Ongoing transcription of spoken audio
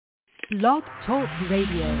Blog Talk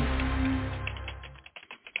Radio.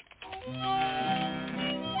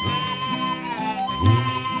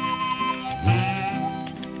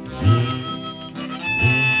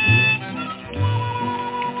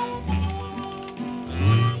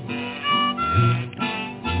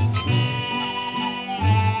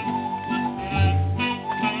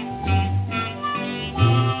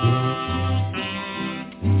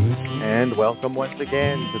 Welcome once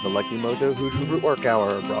again to the Lucky Mojo Hoodoo Rootwork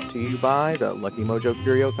Hour, brought to you by the Lucky Mojo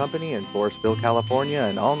Curio Company in Forestville, California,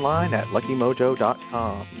 and online at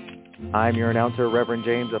luckymojo.com. I'm your announcer, Reverend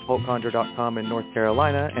James of HoltConjure.com in North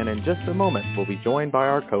Carolina, and in just a moment we'll be joined by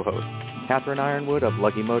our co-host, Catherine Ironwood of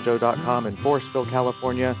luckymojo.com in Forestville,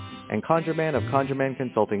 California, and ConjureMan of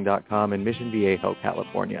ConjureManConsulting.com in Mission Viejo,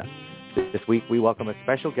 California. This week we welcome a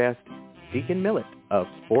special guest, Deacon Millett of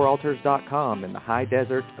FourAltars.com in the high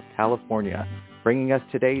desert of California, bringing us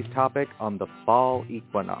today's topic on the fall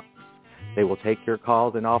equinox. They will take your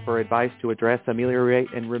calls and offer advice to address, ameliorate,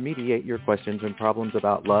 and remediate your questions and problems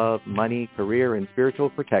about love, money, career, and spiritual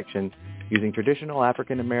protection using traditional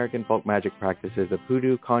African-American folk magic practices of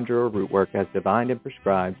hoodoo, conjure, or rootwork as divined and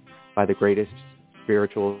prescribed by the greatest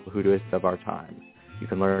spiritual hoodooists of our time. You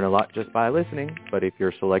can learn a lot just by listening, but if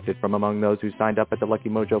you're selected from among those who signed up at the Lucky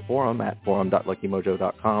Mojo Forum at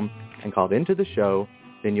forum.luckymojo.com and called into the show,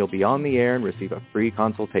 then you'll be on the air and receive a free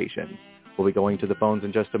consultation. We'll be going to the phones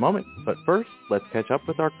in just a moment, but first, let's catch up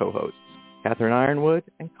with our co-hosts, Catherine Ironwood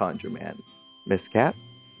and ConjureMan. Miss Cat?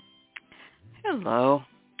 Hello.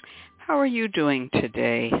 How are you doing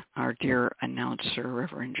today, our dear announcer,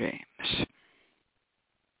 Reverend James?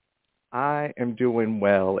 I am doing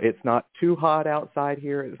well. It's not too hot outside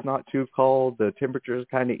here. It's not too cold. The temperature's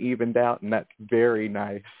kind of evened out, and that's very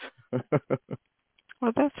nice.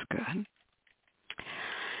 Well, that's good.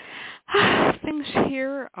 Things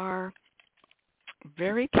here are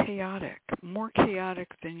very chaotic, more chaotic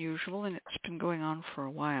than usual, and it's been going on for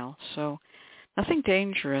a while. So nothing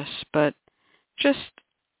dangerous, but just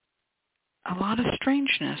a lot of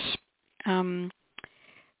strangeness.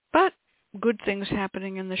 But good things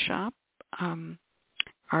happening in the shop.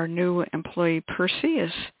 Our new employee, Percy,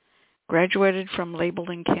 is graduated from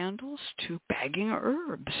labeling candles to bagging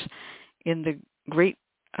herbs in the great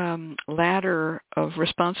ladder of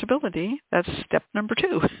responsibility. That's step number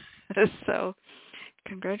 2. So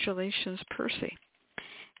congratulations, Percy.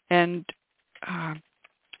 And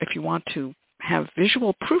if you want to have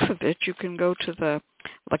visual proof of it, you can go to the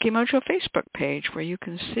Lucky Mojo Facebook page where you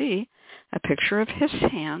can see a picture of his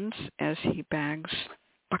hands as he bags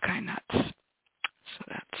buckeye nuts. So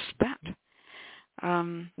that's that.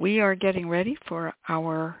 We are getting ready for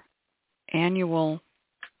our annual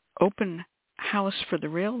open house for the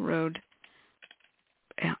railroad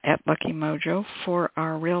at Lucky Mojo for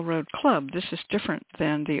our railroad club. This is different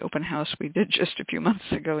than the open house we did just a few months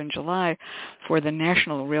ago in July for the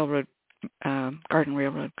National Railroad Garden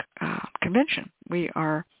Railroad Convention. We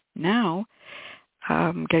are now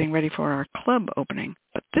getting ready for our club opening.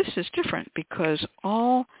 But this is different because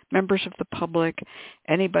all members of the public,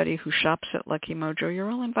 anybody who shops at Lucky Mojo,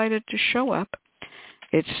 you're all invited to show up.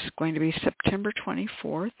 It's going to be September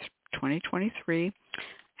 24th, 2023,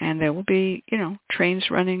 and there will be,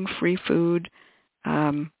 trains running, free food,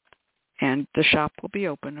 and the shop will be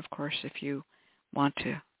open, of course, if you want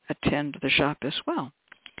to attend the shop as well.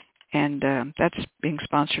 And that's being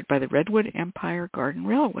sponsored by the Redwood Empire Garden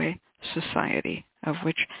Railway Society, of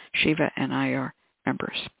which Shiva and I are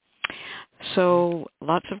members. So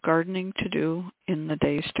lots of gardening to do in the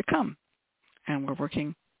days to come, and we're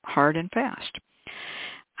working hard and fast.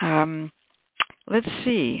 Let's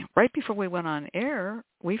see. Right before we went on air,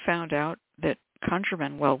 we found out that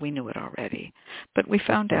ConjureMan, well, we knew it already, but we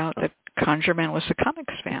found out that ConjureMan was a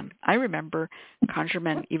comics fan. I remember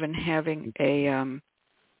ConjureMan even having a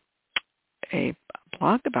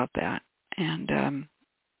blog about that, and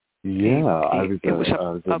it was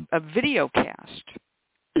a video cast.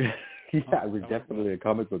 Yeah, I was definitely a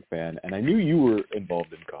comic book fan, and I knew you were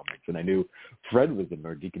involved in comics, and I knew Fred was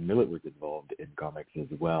or Deacon Millett was involved in comics as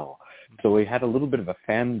well. So we had a little bit of a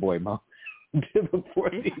fanboy moment before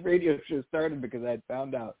the radio show started because I had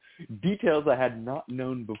found out details I had not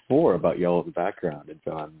known before about y'all's background, and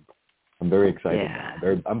so I'm very excited now.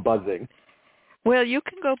 I'm buzzing. Well, you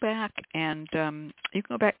can go back and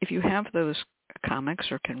if you have those comics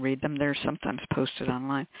or can read them. They're sometimes posted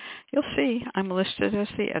online. You'll see I'm listed as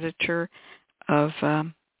the editor of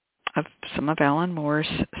some of Alan Moore's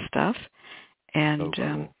stuff, and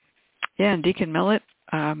and Deacon Millett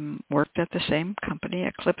worked at the same company,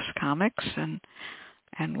 Eclipse Comics, and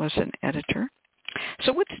was an editor.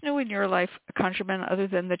 So what's new in your life, ConjureMan, other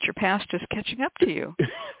than that your past is catching up to you?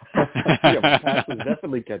 Yeah, Pat was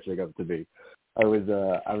definitely catching up to me. I read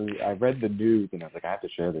the news and I was like, I have to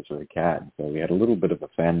share this with a cat. So we had a little bit of a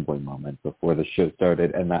fanboy moment before the show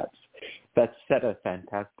started, and that set a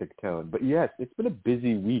fantastic tone. But yes, it's been a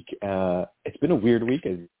busy week. It's been a weird week,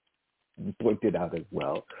 as you pointed out as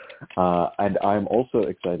well. And I'm also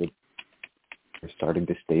excited. We're starting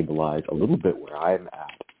to stabilize a little bit where I'm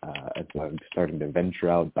at. And so I'm starting to venture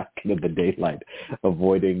out back into the daylight,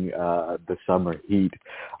 avoiding the summer heat.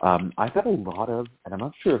 I've had a lot of, and I'm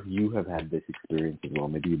not sure if you have had this experience as well.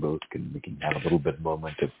 Maybe you both we can have a little bit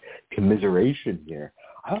moment of commiseration here.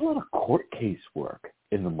 I have a lot of court case work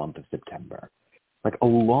in the month of September. Like a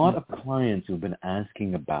lot of clients who've been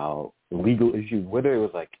asking about legal issues, whether it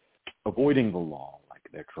was like avoiding the law, like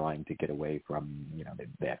they're trying to get away from,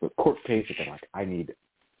 they have a court case that they're like, I need.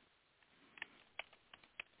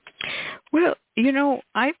 Well,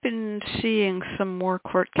 I've been seeing some more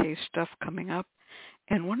court case stuff coming up,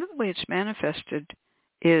 and one of the ways it's manifested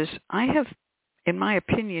is I have, in my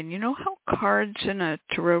opinion, how cards in a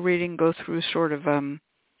tarot reading go through sort of,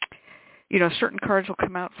 certain cards will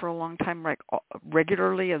come out for a long time, like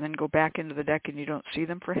regularly, and then go back into the deck and you don't see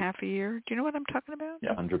them for half a year. Do you know what I'm talking about?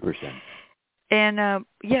 Yeah, 100%. And,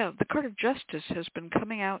 the card of justice has been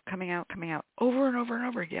coming out over and over and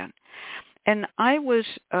over again. And I was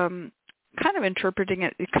kind of interpreting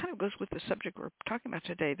it. It kind of goes with the subject we're talking about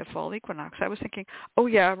today, the fall equinox. I was thinking, oh,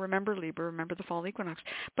 yeah, remember Libra, remember the fall equinox.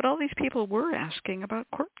 But all these people were asking about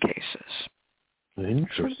court cases.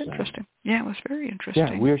 Interesting. Sort of interesting. Yeah, it was very interesting.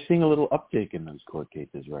 Yeah, we're seeing a little uptake in those court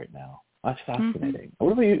cases right now. That's fascinating.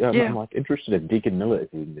 What about you? I'm like interested if Deacon Millett is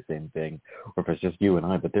doing the same thing, or if it's just you and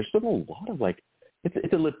I. But there's still a lot of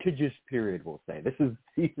it's a litigious period, we'll say. This is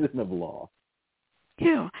season of law.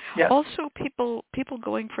 Yeah. Also, people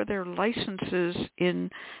going for their licenses in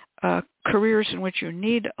careers in which you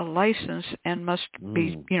need a license and must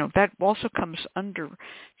be, that also comes under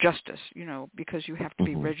justice, because you have to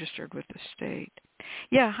be registered with the state.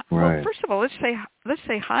 Yeah. Right. Well, first of all, let's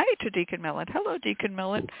say hi to Deacon Millett. Hello, Deacon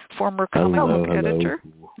Millett, former comic book editor.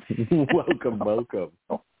 Welcome.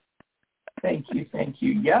 Thank you.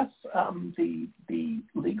 Yes, the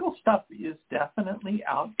legal stuff is definitely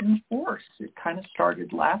out in force. It kind of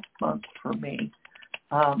started last month for me,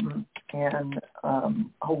 and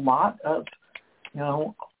a lot of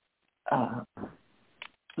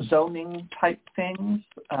zoning type things.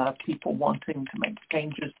 People wanting to make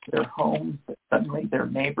changes to their homes, but suddenly their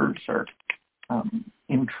neighbors are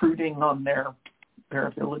intruding on their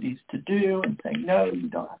abilities to do and saying, no, you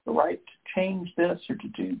don't have the right to change this or to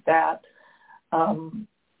do that. I'm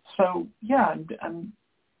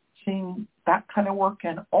seeing that kind of work,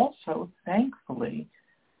 and also, thankfully,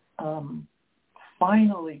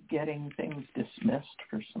 finally getting things dismissed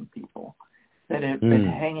for some people that have been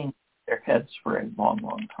hanging their heads for a long,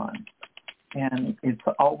 long time. And it's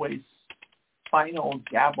always final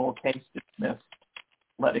gavel, case dismissed,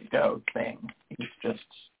 let it go thing. It's just,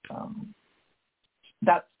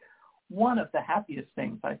 that's one of the happiest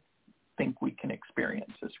things I think we can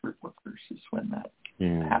experience as root workers is when that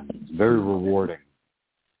happens. Very rewarding.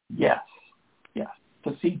 Yes.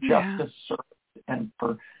 To see justice served and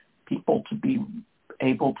for people to be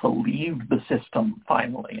able to leave the system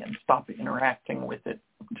finally and stop interacting with it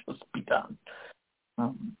and just be done.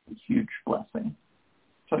 Huge blessing.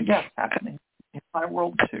 So yes, happening in my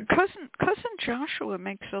world too. Cousin Joshua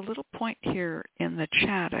makes a little point here in the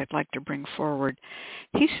chat I'd like to bring forward.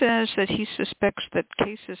 He says that he suspects that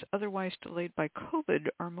cases otherwise delayed by COVID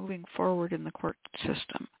are moving forward in the court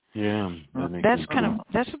system. Yeah, that's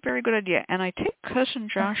a very good idea. And I take Cousin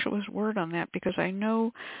Joshua's word on that because I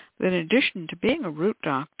know that in addition to being a root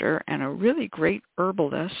doctor and a really great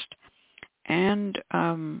herbalist and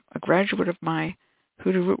a graduate of my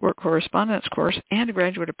Hoodoo Rootwork correspondence course and a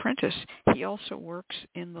graduate apprentice, he also works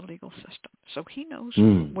in the legal system. So he knows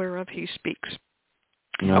whereof he speaks.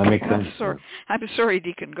 No, that makes sense. I'm sorry,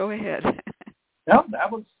 Deacon. Go ahead. No,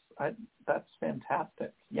 that's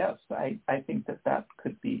fantastic. Yes, I think that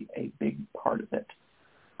could be a big part of it.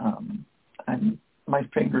 And my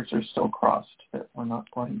fingers are still crossed that we're not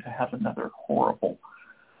going to have another horrible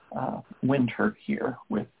winter here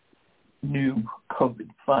with new COVID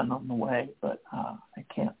fun on the way, but I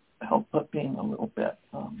can't help but being a little bit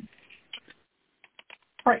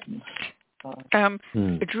frightened.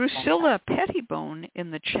 Drusilla Pettibone in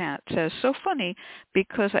the chat says, so funny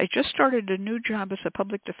because I just started a new job as a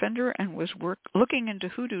public defender and was looking into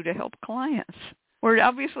Hoodoo to help clients. We're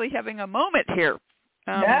obviously having a moment here.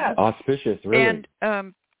 Yes. Auspicious, really. And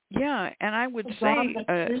and I would say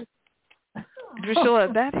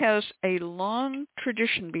Drusilla, that has a long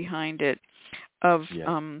tradition behind it of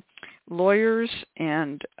lawyers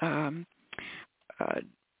and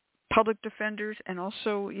public defenders and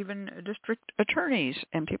also even district attorneys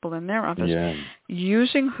and people in their office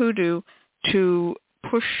using Hoodoo to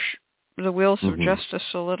push the wheels of justice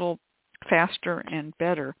a little faster and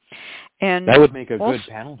better. And that would make a good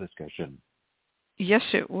panel discussion. Yes,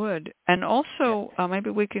 it would. And also,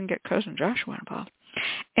 maybe we can get Cousin Joshua involved.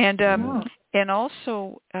 And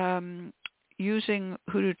also using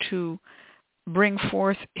Hoodoo to bring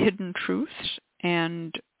forth hidden truths.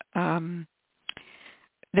 And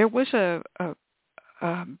there was a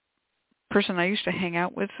person I used to hang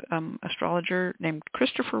out with, astrologer named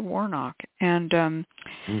Christopher Warnock, and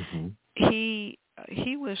he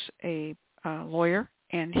was a lawyer,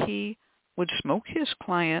 and he would smoke his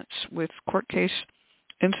clients with court case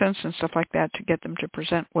incense and stuff like that to get them to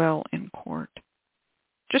present well in court.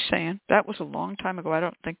 Just saying. That was a long time ago. I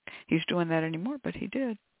don't think he's doing that anymore, but he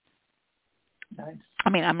did. Nice. I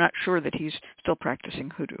mean, I'm not sure that he's still practicing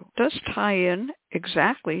Hoodoo. It does tie in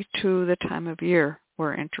exactly to the time of year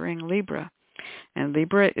we're entering Libra. And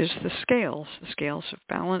Libra is the scales of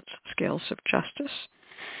balance, scales of justice.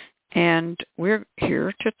 And we're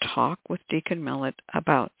here to talk with Deacon Millett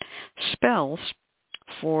about spells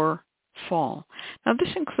for fall. Now,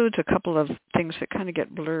 this includes a couple of things that kind of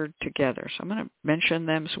get blurred together. So I'm going to mention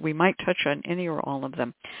them, so we might touch on any or all of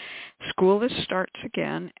them. School starts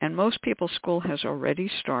again, and most people's school has already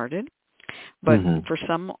started, but for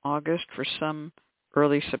some August, for some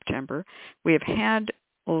early September. We have had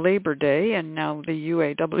Labor Day, and now the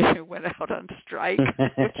UAW went out on strike,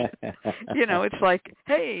 which, it's like,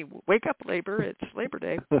 hey, wake up, labor, it's Labor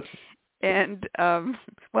Day. And,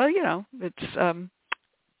 it's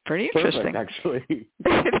pretty interesting. Perfect, actually.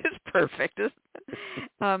 It is perfect, isn't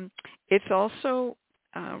it? It's also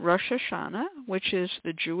Rosh Hashanah, which is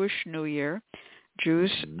the Jewish New Year.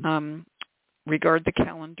 Jews regard the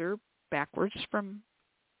calendar backwards from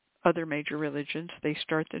other major religions. They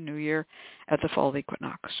start the new year at the fall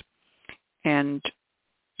equinox. And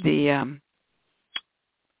the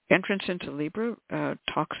entrance into Libra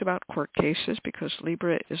talks about court cases, because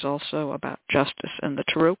Libra is also about justice, and the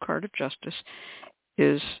tarot card of justice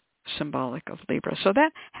is symbolic of Libra. So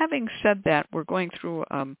that, having said that, we're going through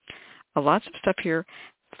lots of stuff here.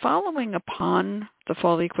 Following upon the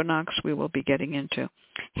fall equinox, we will be getting into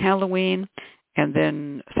Halloween, and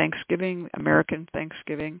then Thanksgiving, American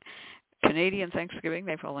Thanksgiving, Canadian Thanksgiving.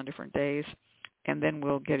 They fall on different days. And then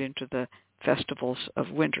we'll get into the festivals of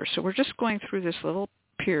winter. So we're just going through this little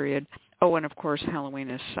period. Oh, and of course, Halloween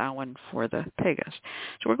is Samhain for the pagans.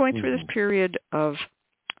 So we're going through this period of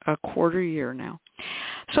a quarter year now.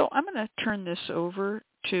 So I'm going to turn this over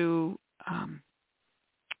to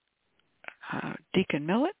Deacon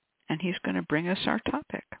Millett, and he's going to bring us our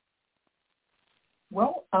topic.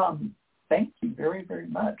 Well, thank you very, very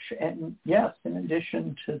much. And yes, in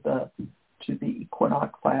addition to the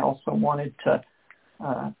equinox, I also wanted to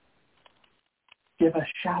give a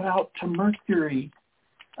shout out to Mercury,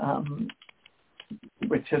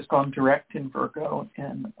 which has gone direct in Virgo,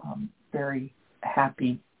 and I'm very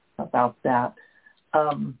happy about that.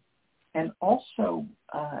 And also,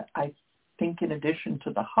 I think in addition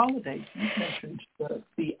to the holidays, you mentioned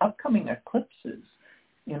the upcoming eclipses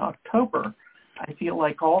in October. I feel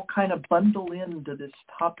like all kind of bundle into this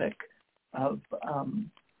topic of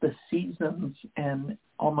the seasons and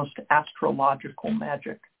almost astrological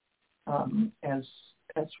magic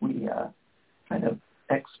as we kind of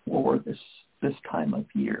explore this time of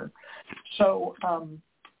year. So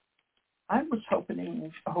I was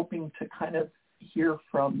hoping to kind of hear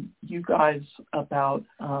from you guys about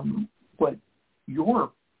what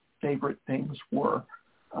your favorite things were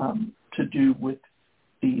to do with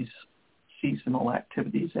these seasonal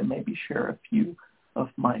activities, and maybe share a few of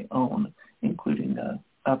my own, including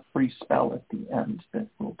a free spell at the end that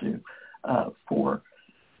we'll do for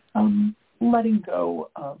letting go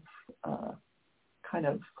of kind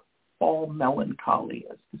of fall melancholy.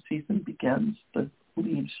 As the season begins, the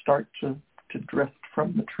leaves start to drift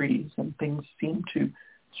from the trees, and things seem to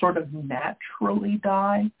sort of naturally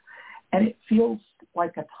die. And it feels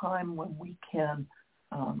like a time when we can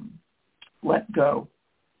let go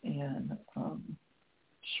and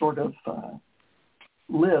sort of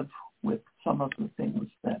live with some of the things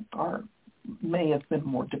that may have been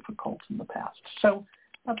more difficult in the past. So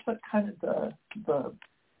that's what kind of the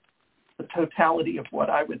totality of what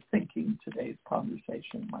I was thinking today's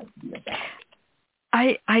conversation might be about.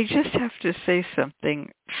 I just have to say something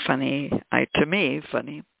funny, to me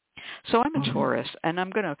funny. So I'm a Taurus, and I'm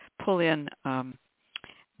going to pull in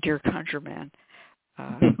Dear Conjure Man,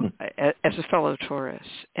 as a fellow Taurus.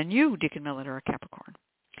 And you, Deacon Millett, are a Capricorn.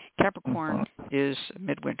 Capricorn is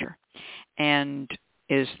midwinter and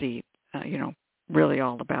is the, really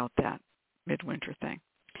all about that midwinter thing.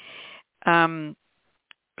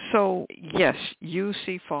 So, yes, you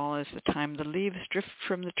see fall as the time the leaves drift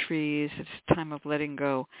from the trees. It's a time of letting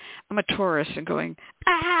go. I'm a Taurus and going,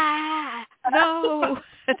 no.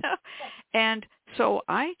 And so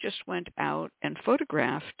I just went out and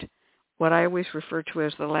photographed what I always refer to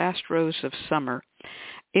as the last rose of summer.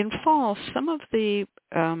 In fall, some of the,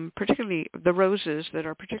 particularly the roses that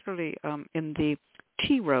are particularly in the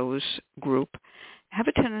tea rose group, have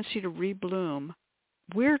a tendency to rebloom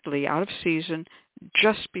weirdly out of season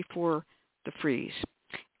just before the freeze.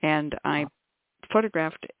 And I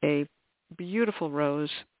photographed a beautiful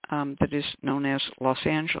rose that is known as Los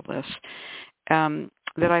Angeles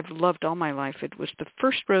that I've loved all my life. It was the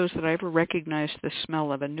first rose that I ever recognized the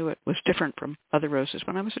smell of and knew it was different from other roses.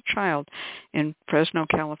 When I was a child in Fresno,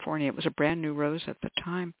 California, it was a brand new rose at the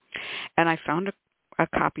time. And I found a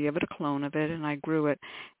copy of it, a clone of it, and I grew it.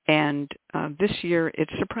 And this year it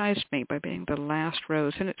surprised me by being the last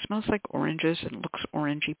rose. And it smells like oranges and looks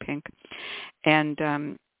orangey pink.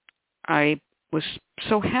 And I was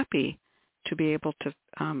so happy to be able to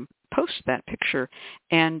post that picture.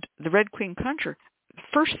 And the Red Queen Conjure,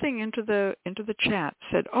 first thing into the chat,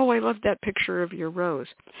 said, "Oh, I love that picture of your rose."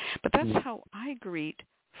 But that's how I greet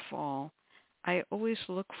fall. I always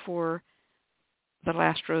look for the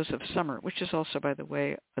last rose of summer, which is also, by the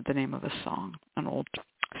way, the name of a song, an old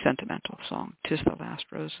sentimental song, "'Tis the Last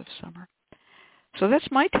Rose of Summer." So that's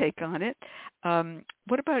my take on it.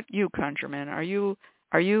 What about you, Conjureman?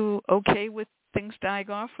 Are you okay with things dying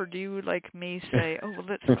off, or do you, like me, say, "Oh, well,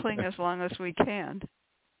 let's cling as long as we can"?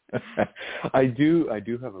 I do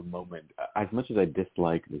have a moment. As much as I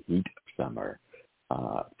dislike the heat of summer,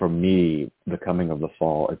 for me, the coming of the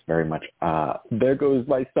fall is very much, there goes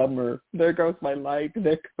my summer, there goes my light,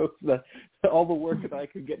 there goes all the work that I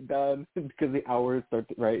could get done, because the hours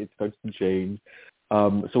it starts to change.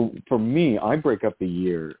 So for me, I break up the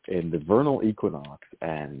year in the vernal equinox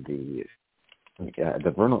and the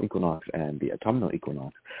vernal equinox and the autumnal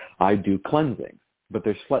equinox. I do cleansing, but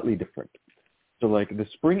they're slightly different. So like the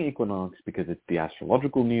spring equinox, because it's the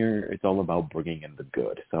astrological year, it's all about bringing in the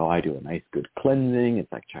good. So I do a nice good cleansing.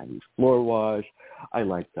 It's like Chinese floor wash. I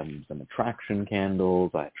light some attraction candles.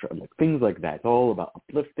 I like things like that. It's all about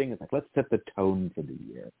uplifting. It's like, let's set the tone for the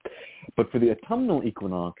year. But for the autumnal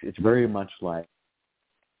equinox, it's very much like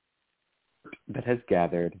that has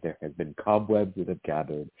gathered. There has been cobwebs that have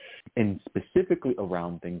gathered, and specifically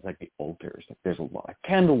around things like the altars. Like there's a lot of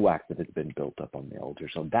candle wax that has been built up on the altar.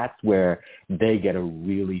 So that's where they get a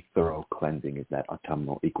really thorough cleansing, is that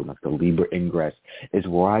autumnal equinox. The Libra ingress is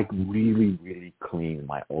where I really, really clean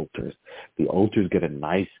my altars. The altars get a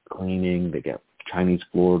nice cleaning. They get Chinese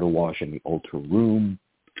Florida wash in the altar room,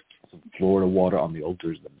 some Florida water on the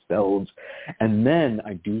altars themselves. And then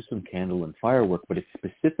I do some candle and firework, but it's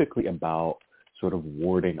specifically about sort of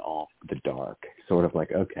warding off the dark, sort of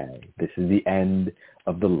like, okay, this is the end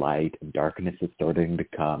of the light and darkness is starting to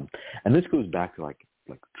come. And this goes back to like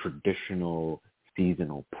traditional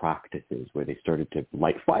seasonal practices where they started to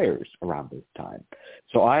light fires around this time.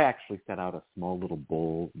 So I actually set out a small little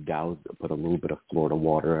bowl, put a little bit of Florida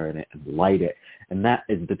water in it and light it. And that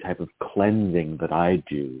is the type of cleansing that I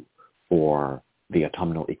do for the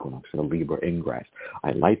autumnal equinox, or the Libra ingress.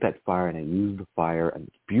 I light that fire and I use the fire and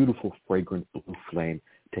this beautiful fragrant blue flame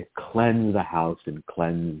to cleanse the house and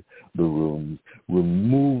cleanse the rooms,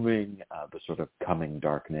 removing the sort of coming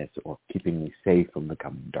darkness or keeping me safe from the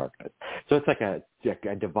coming darkness. So it's like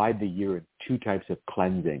I divide the year in two types of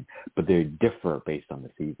cleansing, but they differ based on the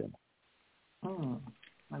season.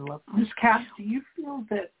 I love that. Ms. Cass, do you feel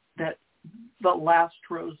that the last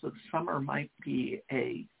rose of summer might be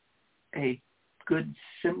a good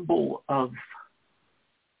symbol of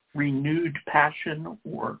renewed passion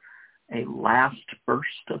or a last burst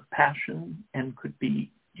of passion, and could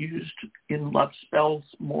be used in love spells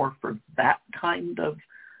more for that kind of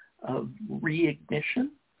reignition?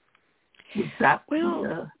 Would that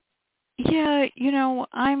Yeah,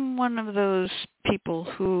 I'm one of those people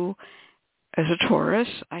who, as a Taurus,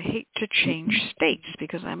 I hate to change states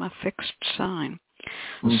because I'm a fixed sign.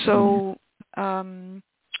 Mm-hmm. So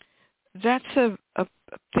that's a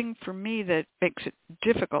thing for me that makes it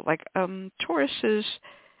difficult. Like Tauruses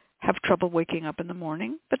have trouble waking up in the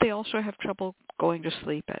morning, but they also have trouble going to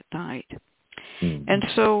sleep at night. Mm-hmm. And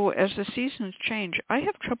so as the seasons change, I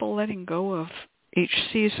have trouble letting go of each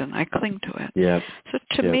season. I cling to it. Yep. So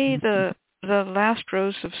to me, the last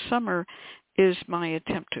rose of summer is my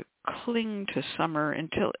attempt to cling to summer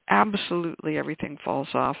until absolutely everything falls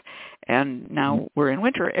off, and now we're in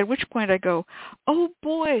winter, at which point I go, oh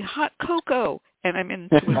boy, hot cocoa, and I'm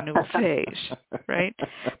into a new phase, right?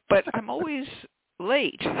 But I'm always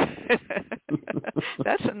late.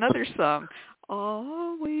 That's another song.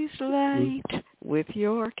 Always light with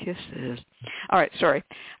your kisses. All right, sorry.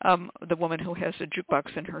 The woman who has a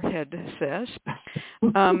jukebox in her head says.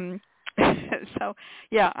 So,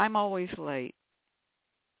 yeah, I'm always late.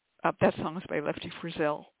 That song is by Lefty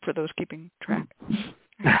Frizzell, for those keeping track.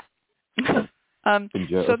 So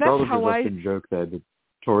that's how I joke that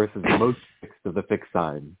Taurus is the most fixed of the fixed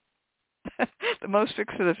signs. The most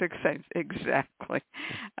fixed of the fixed signs, exactly.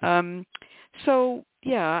 So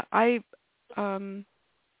yeah,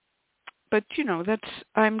 but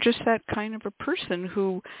I'm just that kind of a person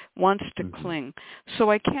who wants to cling.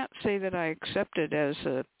 So I can't say that I accept it as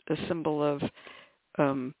a symbol of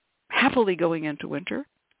happily going into winter.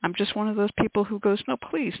 I'm just one of those people who goes, no,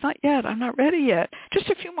 please, not yet. I'm not ready yet. Just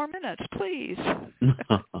a few more minutes, please.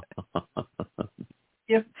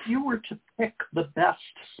 If you were to pick the best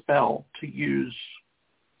spell to use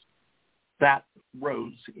that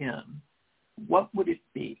rose in, what would it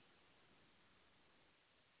be?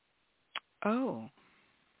 Oh.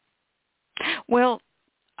 Well,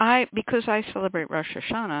 because I celebrate Rosh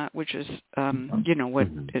Hashanah, which is, what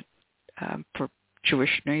it for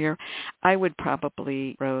Jewish New Year, I would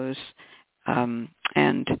probably rose and,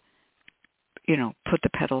 put the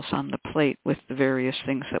petals on the plate with the various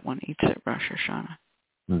things that one eats at Rosh Hashanah.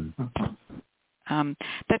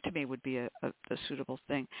 That to me would be a suitable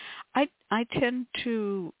thing. I tend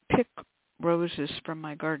to pick roses from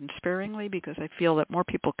my garden sparingly because I feel that more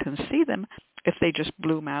people can see them if they just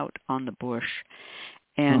bloom out on the bush.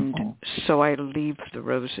 And so I leave the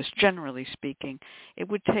roses, generally speaking. It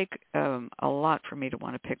would take a lot for me to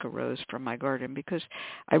want to pick a rose from my garden because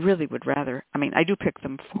I really would rather, I do pick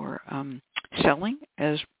them for selling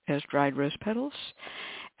as dried rose petals.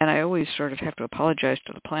 And I always sort of have to apologize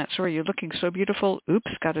to the plant. Sorry, you're looking so beautiful.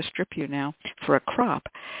 Oops, got to strip you now for a crop.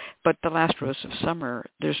 But the last rose of summer,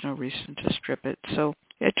 there's no reason to strip it. So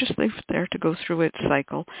it just leaves it there to go through its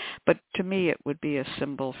cycle. But to me, it would be a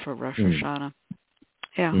symbol for Rosh Hashanah.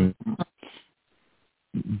 Yeah.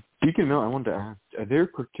 Deacon Mill, I wanted to ask, are there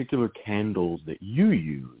particular candles that you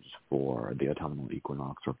use for the autumnal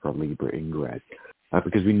equinox or for Libra Ingress?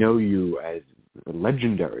 Because we know you as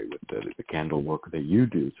legendary with the candle work that you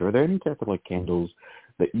do. So are there any type of candles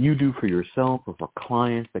that you do for yourself or for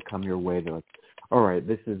clients that come your way? They're like, all right,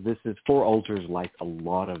 this is for altars like a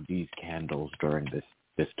lot of these candles during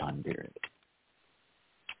this time period.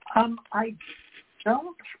 I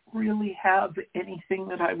don't really have anything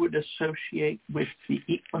that I would associate with the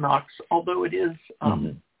equinox, although it is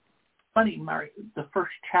funny. The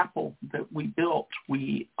first chapel that we built,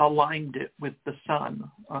 we aligned it with the sun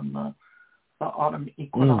on the autumn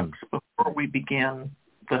equinox before we began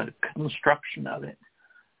the construction of it.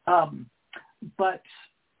 But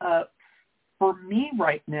for me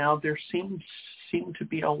right now, there seem to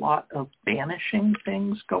be a lot of banishing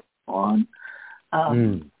things going on.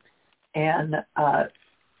 And a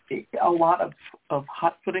lot of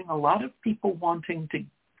hot-footing, a lot of people wanting to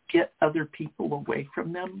get other people away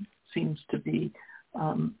from them seems to be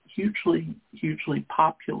hugely, hugely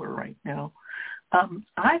popular right now.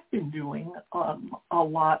 I've been doing a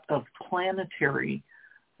lot of planetary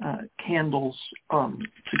candles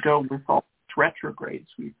to go with all the retrogrades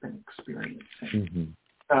we've been experiencing.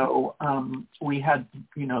 So we had,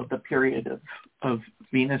 the period of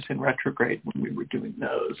Venus in retrograde when we were doing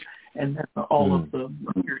those. And then all of the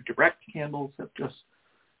Mercury direct candles have just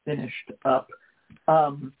finished up.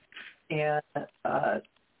 And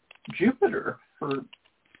Jupiter, for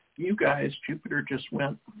you guys, Jupiter just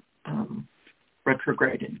went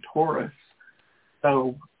retrograde in Taurus.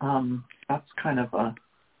 So that's kind of a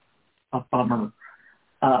bummer.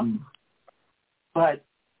 But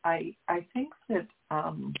I think that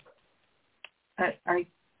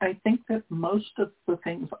I think that most of the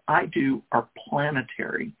things I do are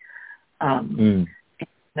planetary. And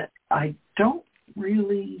I don't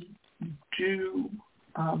really do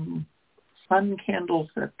sun candles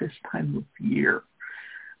at this time of year.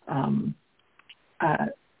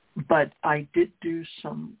 But I did do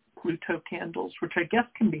some Pluto candles, which I guess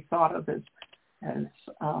can be thought of as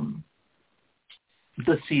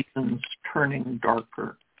the seasons turning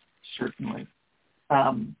darker, certainly.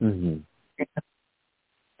 And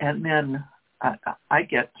then I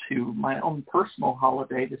get to my own personal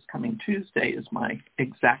holiday this coming Tuesday is my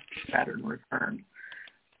exact Saturn return.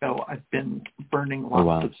 So I've been burning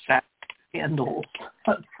lots of Saturn candles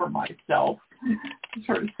for myself.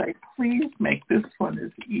 sort of say, please make this one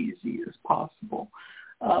as easy as possible.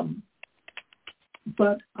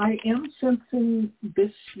 But I am sensing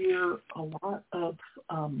this year a lot of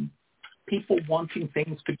people wanting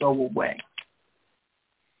things to go away.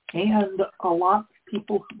 And a lot of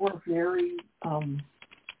people who are very,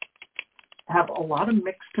 have a lot of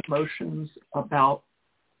mixed emotions about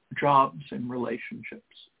jobs and relationships.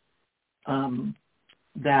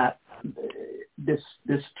 That this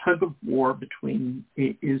tug of war between,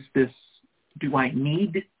 is this, do I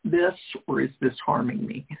need this or is this harming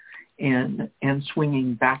me? And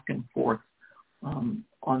swinging back and forth on,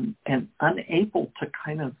 and unable to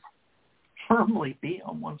kind of firmly be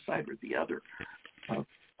on one side or the other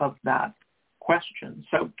of that question.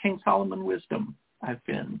 So King Solomon wisdom, I've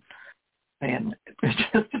been saying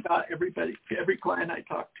just about everybody, every client I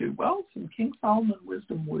talk to, well, some King Solomon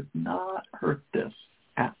wisdom would not hurt this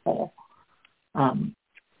at all.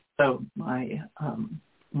 So my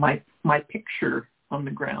picture on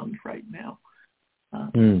the ground right now.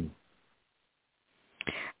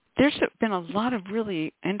 There's been a lot of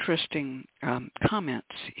really interesting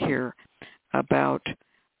comments here about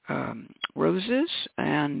roses,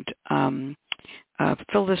 and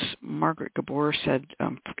Phyllis Margaret Gabor said,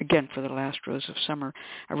 again, for the last rose of summer,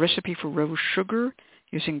 a recipe for rose sugar,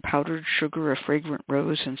 using powdered sugar, a fragrant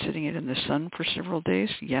rose, and sitting it in the sun for several days.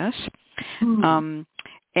 Yes.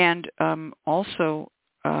 And also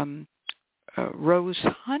rose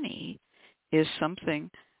honey is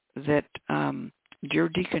something that dear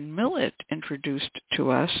Deacon Millett introduced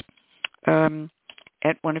to us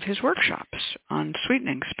at one of his workshops on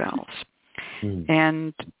sweetening spells.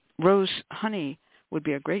 And rose honey would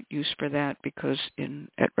be a great use for that, because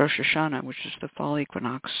at Rosh Hashanah, which is the fall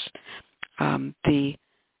equinox, the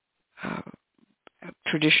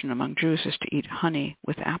tradition among Jews is to eat honey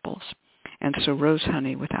with apples. And so rose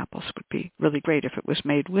honey with apples would be really great if it was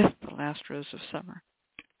made with the last rose of summer.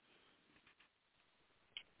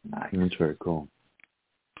 Nice. That's very cool.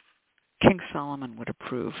 King Solomon would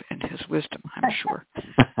approve in his wisdom, I'm sure.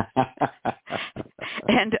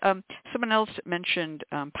 And someone else mentioned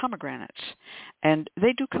pomegranates, and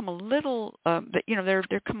they do come a little,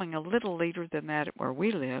 they're coming a little later than that where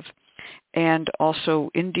we live, and also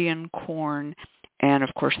Indian corn, and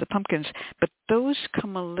of course the pumpkins. But those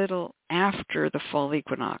come a little after the fall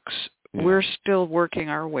equinox. Yeah. We're still working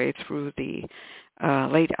our way through the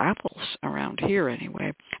late apples around here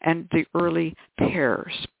anyway, and the early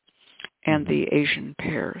pears. And the Asian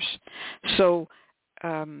pears. So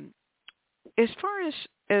as far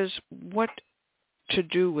as what to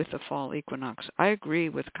do with the fall equinox, I agree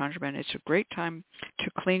with ConjureMan. It's a great time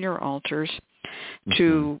to clean your altars,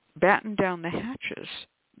 to batten down the hatches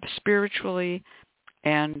spiritually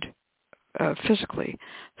and physically.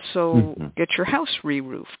 So get your house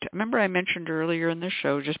re-roofed. Remember I mentioned earlier in the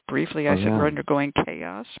show, just briefly, I said we're undergoing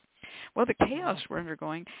chaos. Well, the chaos we're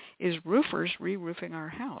undergoing is roofers re-roofing our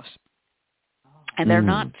house. And they're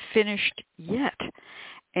not finished yet.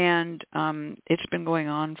 And it's been going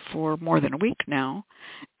on for more than a week now.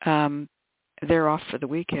 They're off for the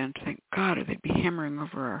weekend. Thank God, or they'd be hammering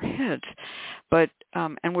over our heads. But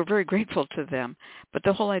and we're very grateful to them. But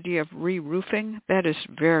the whole idea of re-roofing, that is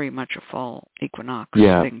very much a fall equinox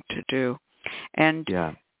thing to do. And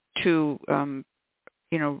to,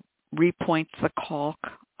 repoint the caulk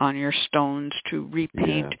on your stones, to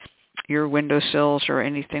repaint your windowsills or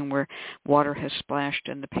anything where water has splashed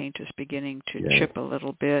and the paint is beginning to chip a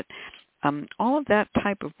little bit. All of that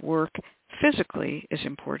type of work physically is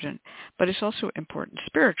important, but it's also important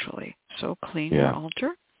spiritually. So clean your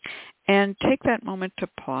altar and take that moment to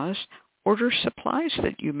pause. Order supplies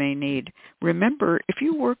that you may need. Remember, if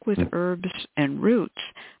you work with herbs and roots,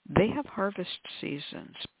 they have harvest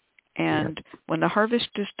seasons. And when the harvest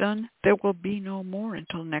is done, there will be no more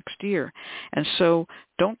until next year. And so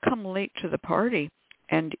don't come late to the party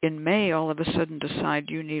and in May all of a sudden decide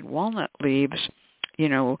you need walnut leaves.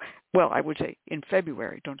 I would say in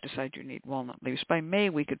February, don't decide you need walnut leaves. By May,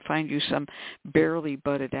 we could find you some barely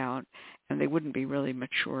budded out, and they wouldn't be really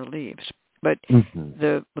mature leaves. But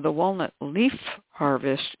the walnut leaf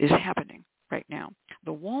harvest is happening right now.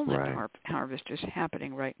 The walnut harvest is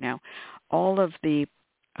happening right now. All of the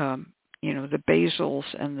the basils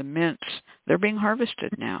and the mints, they're being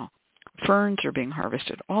harvested now. Ferns are being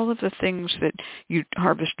harvested. All of the things that you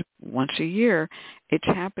harvest once a year, it's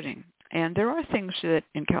happening. And there are things that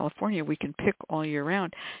in California we can pick all year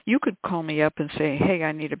round. You could call me up and say, hey,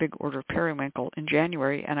 I need a big order of periwinkle in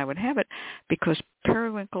January, and I would have it because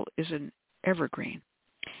periwinkle is an evergreen.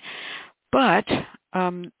 But,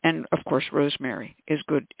 and of course rosemary is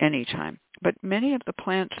good anytime. But many of the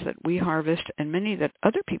plants that we harvest and many that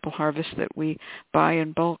other people harvest that we buy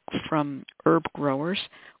in bulk from herb growers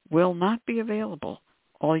will not be available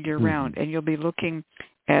all year round. And you'll be looking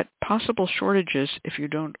at possible shortages if you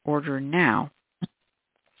don't order now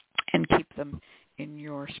and keep them in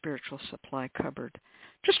your spiritual supply cupboard.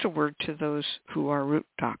 Just a word to those who are root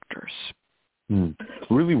doctors.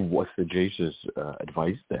 Really was sagacious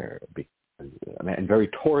advice there, and very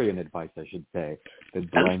Taurian advice, I should say, that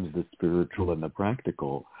blends the spiritual and the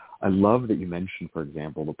practical. I love that you mentioned, for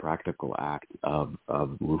example, the practical act of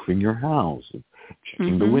roofing your house,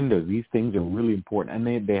 checking the windows. These things are really important,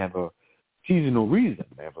 and they have a seasonal reason.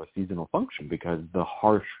 They have a seasonal function because the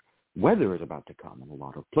harsh weather is about to come in a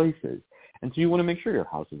lot of places. And so you want to make sure your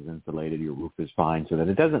house is insulated, your roof is fine, so that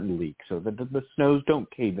it doesn't leak, so that the snows don't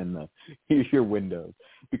cave in your windows.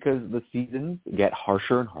 Because the seasons get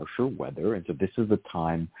harsher and harsher weather, and so this is the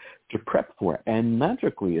time to prep for it. And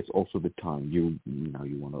magically, it's also the time you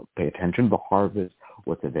want to pay attention to the harvest,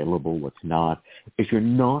 what's available, what's not. If you're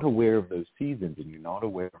not aware of those seasons and you're not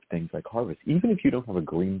aware of things like harvest, even if you don't have a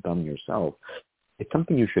green thumb yourself, it's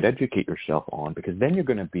something you should educate yourself on, because then you're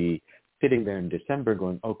going to be sitting there in December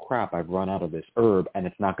going, oh, crap, I've run out of this herb, and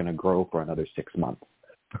it's not going to grow for another 6 months,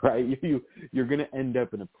 right? You're going to end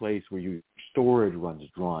up in a place where your storage runs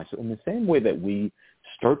dry. So in the same way that we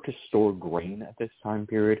start to store grain at this time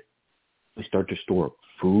period, we start to store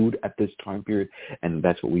food at this time period, and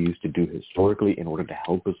that's what we used to do historically in order to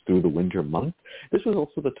help us through the winter months. This was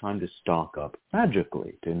also the time to stock up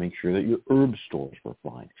magically, to make sure that your herb stores were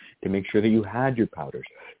fine, to make sure that you had your powders.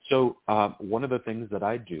 So one of the things that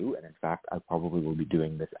I do, and in fact I probably will be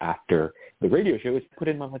doing this after the radio show, is put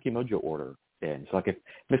in my Lucky Mojo order in. So like if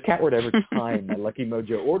Miss Cat were to ever time my Lucky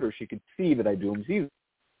Mojo order, she could see that I do them seasonally.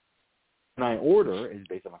 When I order is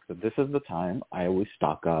based on, so this is the time I always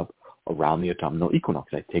stock up around the autumnal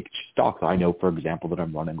equinox. I take stock. So I know, for example, that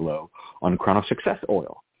I'm running low on Crown of Success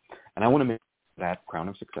oil. And I want to make that Crown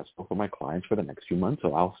of Success oil for my clients for the next few months.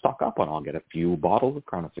 So I'll stock up I'll get a few bottles of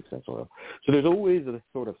Crown of Success oil. So there's always a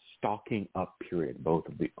sort of stocking up period, both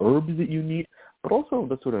of the herbs that you need, but also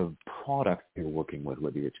the sort of products you're working with,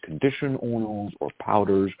 whether it's condition oils or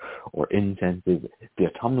powders or incenses. The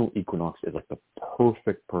autumnal equinox is like the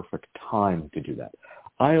perfect time to do that.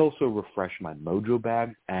 I also refresh my Mojo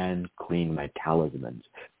bags and clean my talismans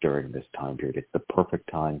during this time period. It's the perfect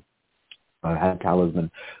time. I've had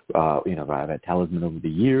talisman, if I've had talisman over the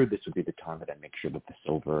year, this would be the time that I make sure that the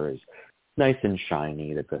silver is nice and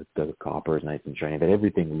shiny, that the copper is nice and shiny, that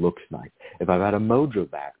everything looks nice. If I've had a Mojo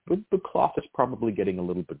bag, the cloth is probably getting a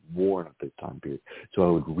little bit worn at this time period, so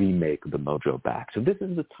I would remake the Mojo bag. So this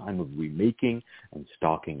is the time of remaking and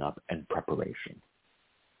stocking up and preparation.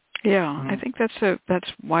 Yeah, I think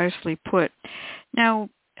that's wisely put. Now,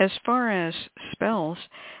 as far as spells,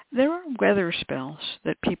 there are weather spells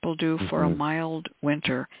that people do for a mild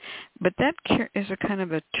winter, but that is a kind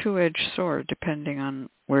of a two-edged sword depending on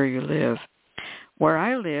where you live. Where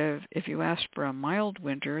I live, if you ask for a mild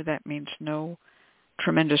winter, that means no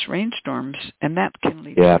tremendous rainstorms, and that can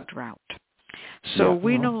lead to drought. So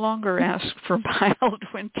we no longer ask for mild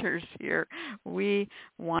winters here. We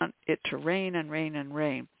want it to rain and rain and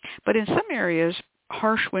rain. But in some areas,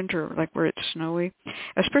 harsh winter, like where it's snowy,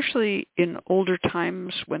 especially in older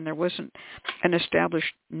times when there wasn't an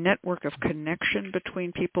established network of connection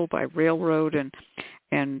between people by railroad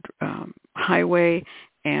and highway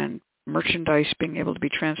and merchandise being able to be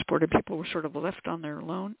transported, people were sort of left on their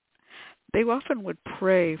own. They often would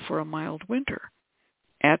pray for a mild winter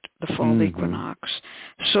at the fall equinox,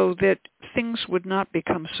 so that things would not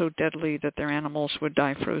become so deadly that their animals would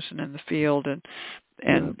die frozen in the field, and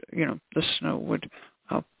the snow would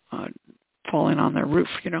fall in on their roof.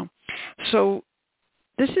 So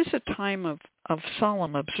this is a time of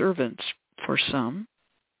solemn observance for some.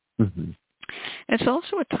 It's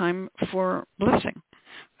also a time for blessing.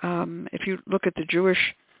 If you look at the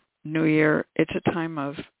Jewish New Year, it's a time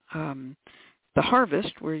of the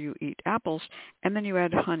harvest, where you eat apples, and then you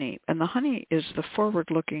add honey. And the honey is the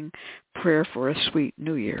forward-looking prayer for a sweet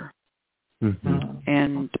new year.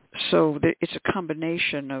 And so it's a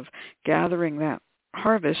combination of gathering that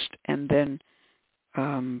harvest and then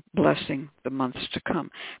blessing the months to come.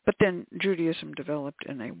 But then Judaism developed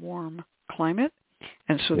in a warm climate,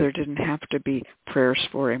 and so there didn't have to be prayers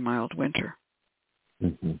for a mild winter.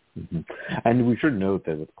 Mm-hmm, mm-hmm. And we should note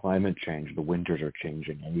that with climate change, the winters are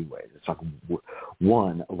changing anyway. It's like,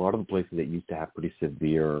 one, a lot of the places that used to have pretty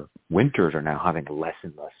severe winters are now having less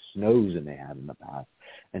and less snows than they had in the past.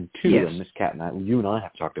 And two, Yes. and Miss Cat and I, you and I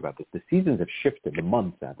have talked about this, the seasons have shifted, the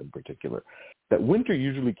months have in particular. That winter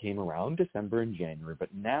usually came around December and January, but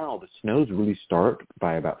now the snows really start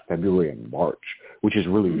by about February and March, which is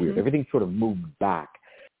really weird. Everything sort of moved back.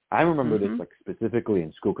 I remember this like specifically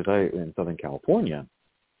in school because in Southern California,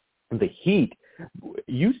 the heat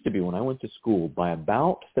used to be when I went to school by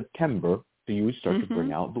about September, so you would start to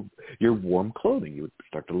bring out your warm clothing. You would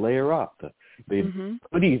start to layer up. The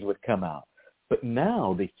hoodies would come out. But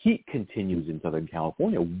now the heat continues in Southern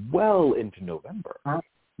California well into November.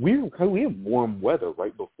 We have warm weather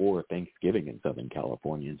right before Thanksgiving in Southern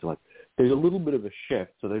California. And so like there's a little bit of a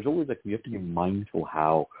shift. So there's always like we have to be mindful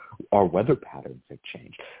how our weather patterns have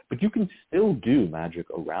changed. But you can still do magic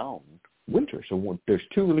around winter. So there's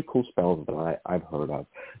two really cool spells that I've heard of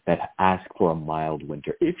that ask for a mild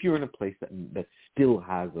winter. If you're in a place that still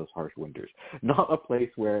has those harsh winters, not a place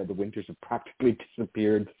where the winters have practically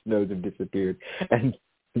disappeared, the snows have disappeared, and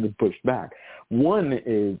been pushed back. One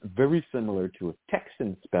is very similar to a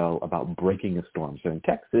Texan spell about breaking a storm. So in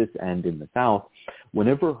Texas and in the South,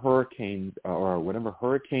 whenever hurricanes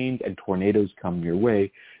and tornadoes come your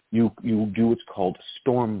way, you do what's called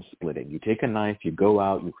storm splitting. You take a knife, you go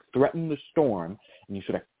out, you threaten the storm, and you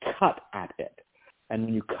sort of cut at it. And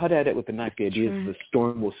when you cut at it with the knife, the idea is the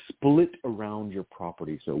storm will split around your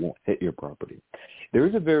property so it won't hit your property. There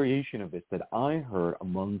is a variation of this that I heard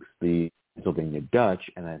amongst the Pennsylvania Dutch,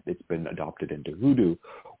 and it's been adopted into Hoodoo,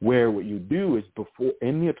 where what you do is before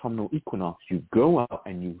in the autumnal equinox, you go out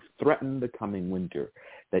and you threaten the coming winter,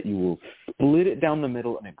 that you will split it down the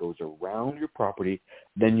middle and it goes around your property.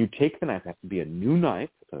 Then you take the knife, it has to be a new knife,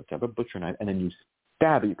 so it's a butcher knife, and then you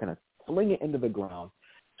stab it, you kind of fling it into the ground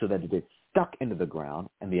so that it is stuck into the ground.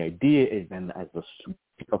 And the idea is then as the sweep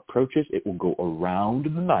approaches, it will go around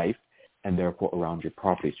the knife and therefore around your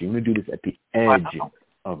property. So you want to do this at the edge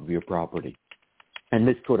of your property. And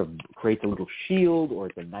this sort of creates a little shield, or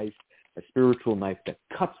it's a spiritual knife that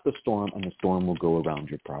cuts the storm, and the storm will go around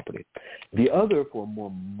your property. The other, for a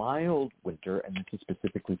more mild winter, and this is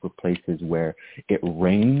specifically for places where it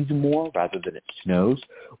rains more rather than it snows,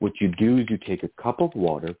 what you do is you take a cup of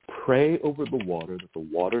water, pray over the water that the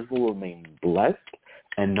waters will remain blessed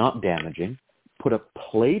and not damaging, put a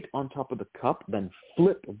plate on top of the cup, then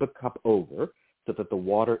flip the cup over so that the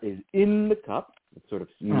water is in the cup. It's sort of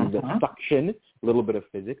the suction, a little bit of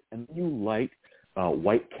physics, and then you light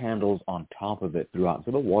white candles on top of it throughout.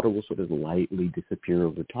 So the water will sort of lightly disappear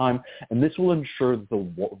over time, and this will ensure that the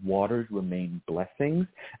waters remain blessings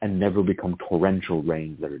and never become torrential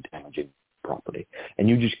rains that are damaging property. And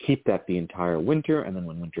you just keep that the entire winter, and then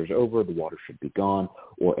when winter's over, the water should be gone,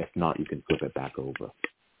 or if not, you can flip it back over.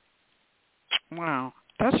 Wow.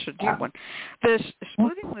 That's a deep one.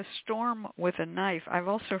 Splitting the storm with a knife, I've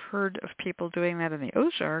also heard of people doing that in the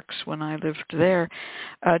Ozarks when I lived there,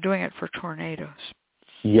 doing it for tornadoes.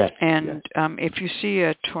 Yes. And if you see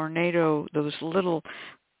a tornado, those little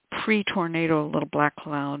pre-tornado little black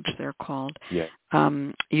clouds, they're called,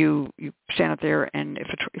 you stand up there, and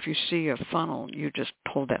if you see a funnel, you just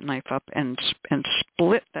pull that knife up and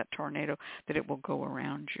split that tornado, that it will go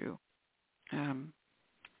around you.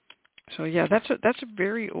 So yeah, that's a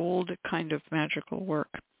very old kind of magical work.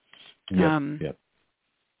 Yep.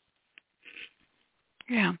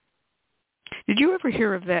 Yeah. Did you ever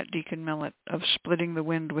hear of that, Deacon Millett, of splitting the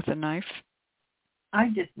wind with a knife? I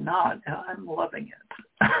did not. I'm loving it.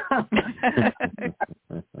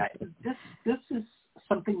 This is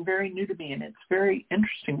something very new to me, and it's very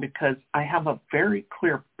interesting because I have a very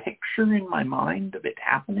clear picture in my mind of it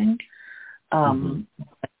happening.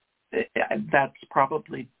 That's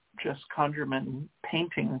probably just Conjurman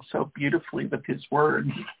painting so beautifully with his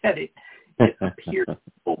words that it appears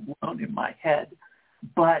full blown in my head.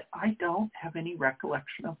 But I don't have any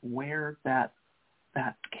recollection of where that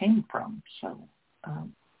came from. So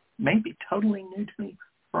maybe totally new to me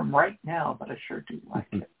from right now, but I sure do like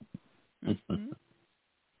it.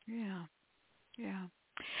 Yeah.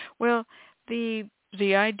 Well, the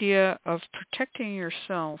idea of protecting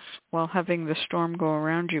yourself while having the storm go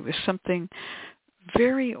around you is something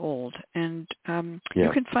very old, and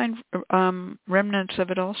you can find remnants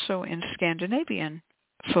of it also in Scandinavian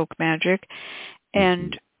folk magic,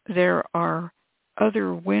 and there are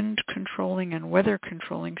other wind controlling and weather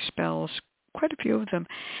controlling spells, quite a few of them,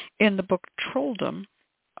 in the book Trolldom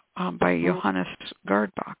by Johannes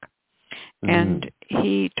Gardbach, and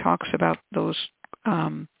he talks about those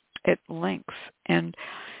at length. And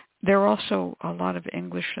there are also a lot of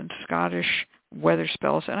English and Scottish weather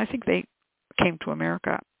spells, and I think they came to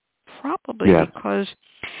America probably because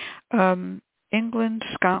England,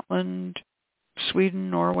 Scotland, Sweden,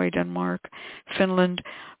 Norway, Denmark, Finland,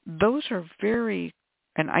 those are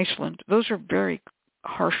and Iceland, those are very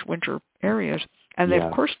harsh winter areas. And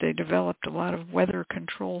of course they developed a lot of weather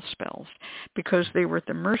control spells because they were at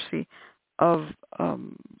the mercy of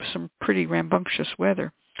some pretty rambunctious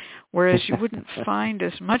weather. Whereas you wouldn't find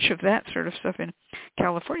as much of that sort of stuff in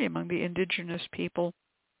California among the indigenous people.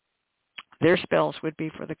 Their spells would be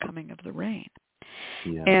for the coming of the rain.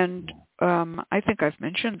 I think I've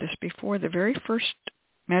mentioned this before. The very first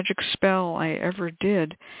magic spell I ever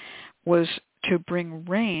did was to bring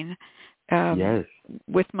rain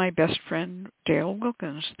with my best friend Dale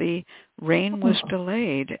Wilkins. The rain was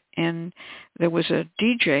delayed, and there was a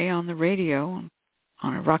DJ on the radio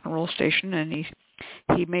on a rock and roll station, and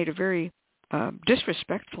he made a very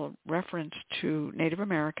disrespectful reference to Native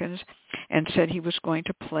Americans and said he was going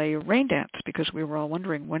to play a rain dance because we were all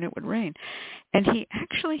wondering when it would rain. And he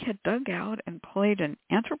actually had dug out and played an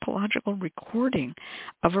anthropological recording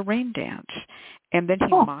of a rain dance. And then he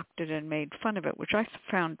mocked it and made fun of it, which I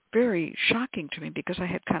found very shocking to me because I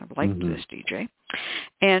had kind of liked this DJ.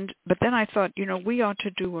 But then I thought, we ought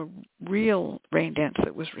to do a real rain dance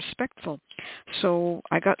that was respectful. So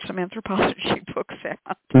I got some anthropology books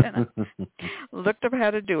out and I looked up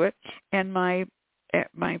how to do it. And my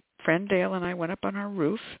friend Dale and I went up on our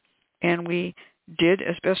roof and we did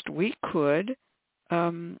as best we could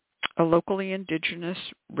a locally indigenous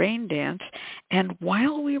rain dance. And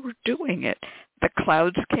while we were doing it, the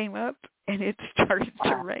clouds came up and it started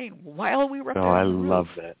to rain while we were up there on the roof. I love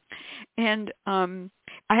that. And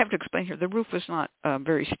I have to explain here, the roof was not a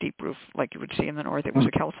very steep roof like you would see in the north. It was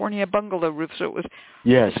a California bungalow roof, so it was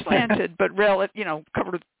slanted, but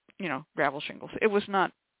covered with, gravel shingles. It was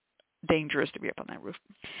not dangerous to be up on that roof.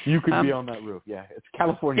 You could be on that roof, It's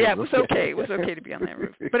California. Yeah, it was okay. It was okay to be on that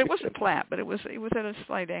roof, but it wasn't flat. But it was at a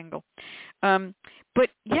slight angle.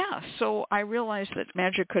 So I realized that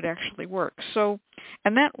magic could actually work. So,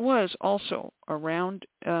 and that was also around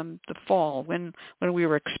the fall when we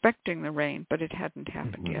were expecting the rain, but it hadn't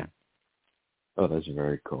happened yet. Oh, that's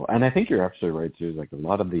very cool. And I think you're absolutely right too. Like a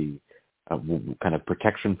lot of the kind of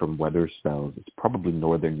protection from weather spells, it's probably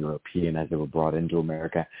Northern European as they were brought into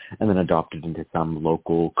America and then adopted into some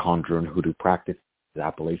local conjure and hoodoo practices,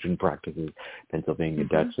 Appalachian practices, Pennsylvania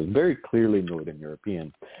Dutch. So it's very clearly Northern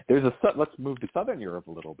European. Let's move to Southern Europe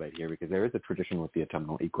a little bit here because there is a tradition with the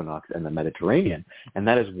autumnal equinox and the Mediterranean, and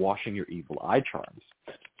that is washing your evil eye charms.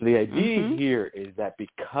 So the idea here is that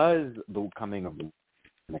because the coming of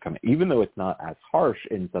even though it's not as harsh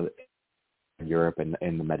in Europe and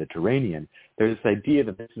in the Mediterranean, there's this idea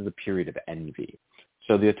that this is a period of envy.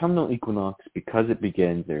 So the autumnal equinox, because it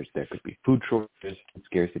begins, there could be food shortages,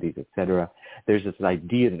 scarcities, etc. There's this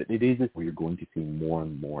idea that it is where you're going to see more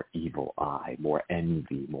and more evil eye, more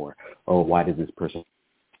envy, more, why does this person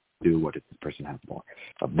do? What does this person have more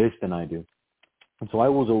of this than I do? And so I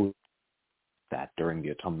was always that during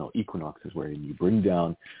the autumnal equinoxes where you bring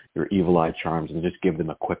down your evil eye charms and just give them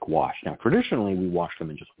a quick wash. Now, traditionally, we wash them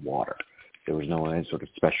in just water. There was no any sort of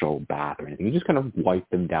special bath or anything. You just kind of wipe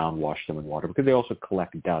them down, wash them in water, because they also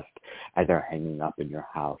collect dust as they're hanging up in your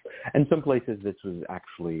house. And some places this was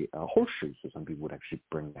actually horseshoes, so some people would actually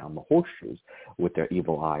bring down the horseshoes with their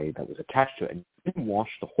evil eye that was attached to it. And you didn't wash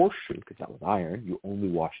the horseshoe because that was iron. You only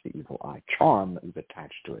washed the evil eye charm that was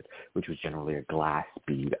attached to it, which was generally a glass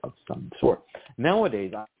bead of some sort.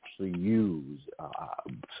 Nowadays, I actually use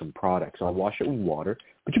some products. So I wash it with water,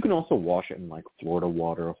 but you can also wash it in like Florida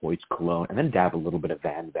water, Hoyt's cologne, and then dab a little bit of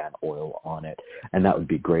Van oil on it, and that would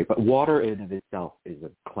be great. But water in of itself is a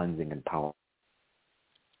cleansing and power.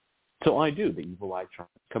 So I do. The evil eye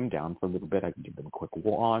charms come down for a little bit. I can give them a quick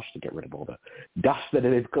wash to get rid of all the dust that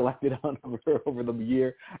it has collected on over the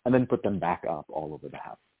year, and then put them back up all over the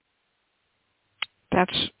house.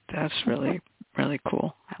 That's really, really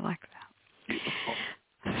cool. I like that.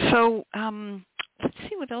 So let's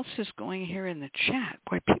see what else is going here in the chat.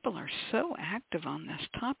 Boy, people are so active on this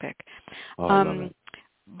topic. I love it.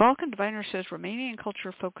 Balkan Diviner says Romanian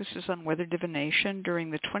culture focuses on weather divination.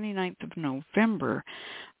 During the 29th of November,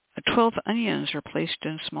 12 onions are placed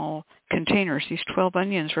in small containers. These 12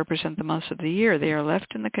 onions represent the months of the year. They are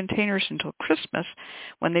left in the containers until Christmas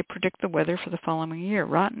when they predict the weather for the following year.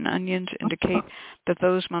 Rotten onions indicate that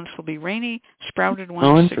those months will be rainy. Sprouted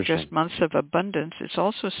ones suggest months of abundance. It's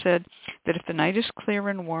also said that if the night is clear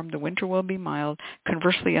and warm, the winter will be mild.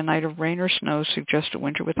 Conversely, a night of rain or snow suggests a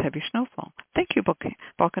winter with heavy snowfall. Thank you,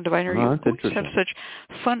 Balkan Diviner. You have such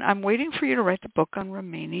fun. I'm waiting for you to write the book on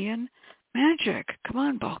Romanian magic. Come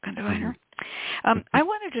on, Balkan Diviner. I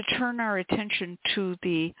wanted to turn our attention to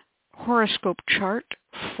the horoscope chart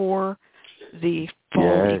for the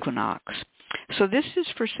fall equinox. So this is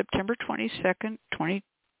for September 22nd,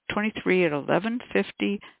 2023 at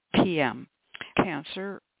 11:50 p.m.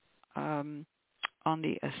 Cancer on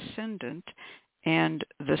the ascendant, and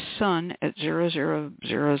the sun at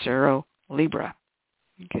 0000 Libra.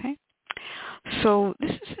 Okay? So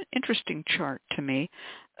this is an interesting chart to me.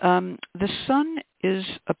 The sun is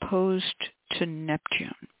opposed to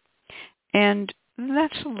Neptune, and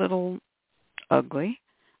that's a little ugly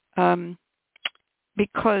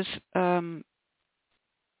because,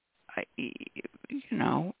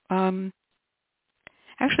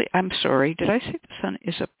 actually, I'm sorry. Did I say the sun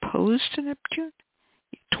is opposed to Neptune?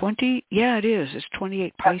 20? Yeah, it is. It's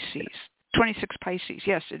 28 Pisces. 26 Pisces.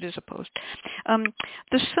 Yes, it is opposed.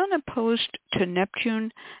 The sun opposed to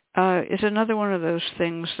Neptune is another one of those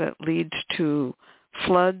things that leads to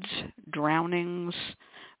floods, drownings.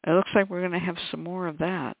 It looks like we're going to have some more of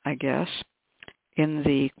that, I guess, in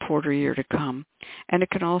the quarter year to come. And it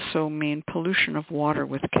can also mean pollution of water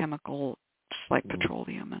with chemicals like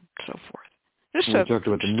petroleum and so forth. We talked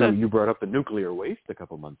about you brought up the nuclear waste a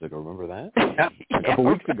couple months ago. Remember that? A couple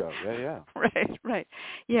weeks ago. Yeah. Right.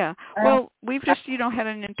 Yeah. Well, we've just, had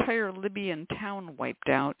an entire Libyan town wiped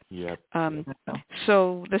out. Yep.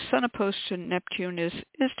 So the sun opposed to Neptune is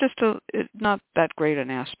just not that great an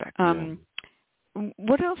aspect.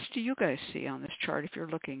 What else do you guys see on this chart if you're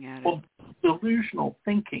looking at it? Well, delusional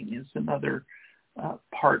thinking is another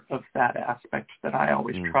part of that aspect that I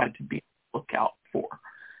always try to be on the lookout for.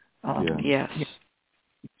 Yes.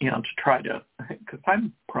 To try to, because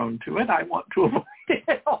I'm prone to it, I want to avoid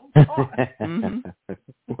it all the time.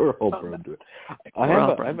 We're all prone to it. I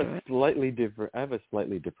have a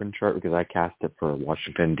slightly different chart because I cast it for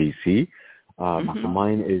Washington, D.C. So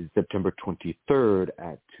mine is September 23rd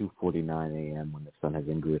at 2:49 a.m. when the sun has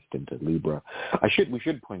ingressed into Libra. We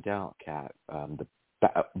should point out, Kat,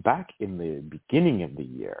 back in the beginning of the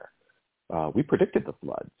year, we predicted the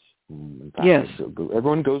floods. In fact, yes.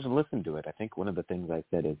 Everyone goes and listen to it. I think one of the things I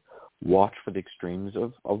said is watch for the extremes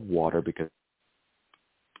of water because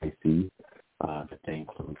I see that they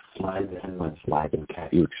include floods and mudslides. And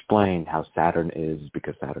you explained how Saturn is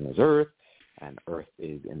because Saturn is Earth and Earth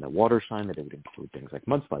is in the water sign, that it would include things like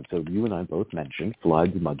mudslides. So you and I both mentioned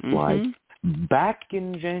floods, mudslides back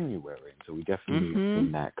in January. So we definitely have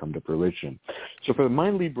seen that come to fruition. So for my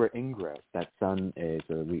Libra ingress, that sun is,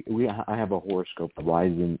 I have a horoscope. The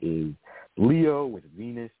rising is Leo with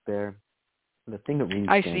Venus there. The thing that really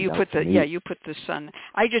I see you put you put the sun.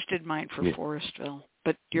 I just did mine for Forestville,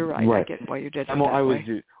 but you're right. I get why you did it that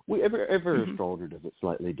way. Every astrologer does it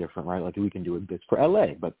slightly different, right? Like we can do this for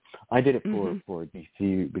LA, but I did it for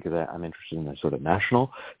DC because I'm interested in the sort of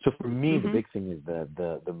national. So for me, the big thing is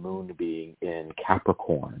the moon being in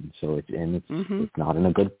Capricorn. So it's not in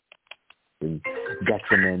a good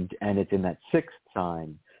detriment, and it's in that sixth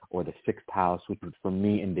sign or the sixth house, which would for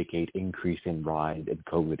me indicate increase in rise in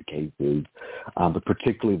COVID cases, but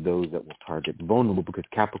particularly those that will target vulnerable, because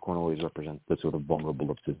Capricorn always represents the sort of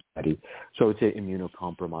vulnerable of society. So I would say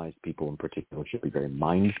immunocompromised people in particular should be very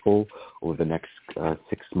mindful over the next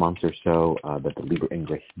 6 months or so that the Libra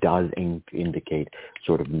ingress does indicate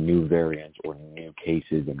sort of new variants or new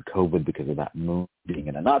cases in COVID because of that moon being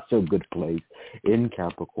in a not so good place in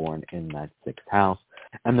Capricorn in that sixth house.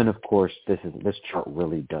 And then, of course, this chart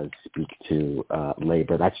really does speak to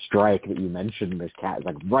labor. That strike that you mentioned, Ms. Cat, is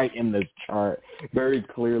like right in this chart, very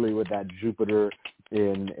clearly with that Jupiter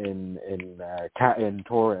in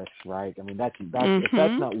Taurus, right? I mean, that's if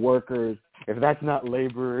that's not workers, if that's not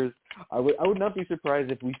laborers, I would not be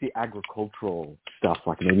surprised if we see agricultural stuff,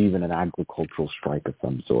 like maybe even an agricultural strike of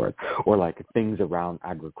some sort, or like things around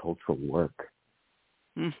agricultural work.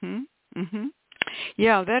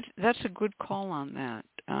 Yeah, that's a good call on that.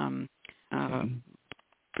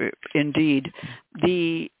 Indeed,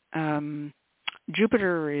 the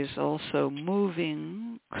Jupiter is also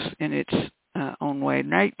moving in its own way.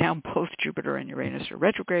 Right now, both Jupiter and Uranus are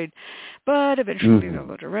retrograde, but eventually they'll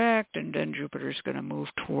go direct, and then Jupiter's going to move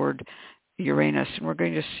toward Uranus, and we're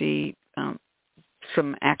going to see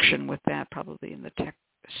some action with that probably in the tech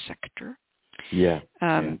sector.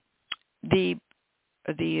 The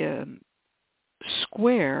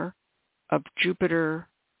square of Jupiter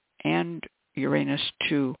and Uranus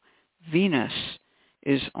to Venus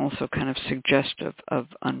is also kind of suggestive of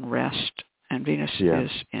unrest, and Venus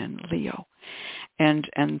is in Leo, and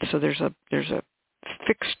so there's a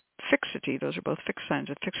fixity. Those are both fixed signs,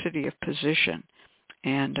 a fixity of position,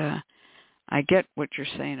 and I get what you're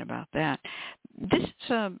saying about that. This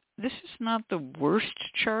is not the worst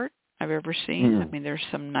chart I've ever seen. I mean, there's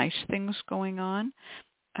some nice things going on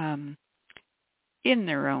in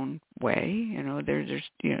their own way. There's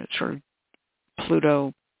sort of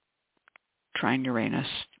Pluto trine Uranus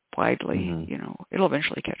widely. It'll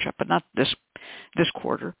eventually catch up, but not this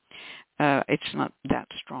quarter. It's not that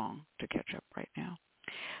strong to catch up right now.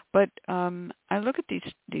 But I look at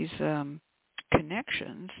these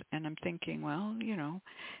connections, and I'm thinking, well,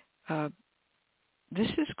 this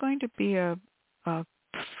is going to be a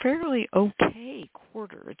fairly okay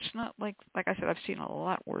quarter. It's not like I said, I've seen a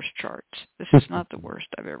lot worse charts. This is not the worst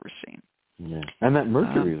I've ever seen. Yeah, and that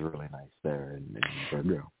Mercury is really nice there in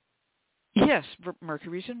Virgo. Yes,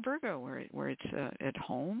 Mercury's in Virgo, where it's at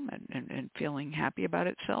home and feeling happy about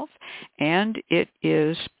itself, and it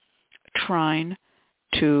is trine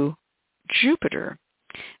to Jupiter.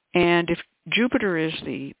 And if Jupiter is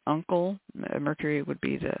the uncle, Mercury would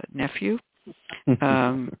be the nephew.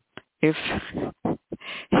 If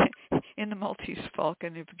in the Maltese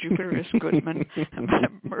Falcon, if Jupiter is Goodman,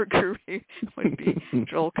 Mercury would be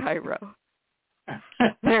Joel Cairo.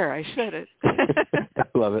 There, I said it.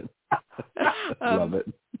 Love it. Love it.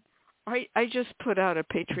 I just put out a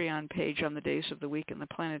Patreon page on the days of the week and the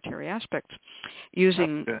planetary aspects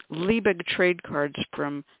using Liebig trade cards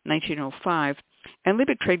from 1905. And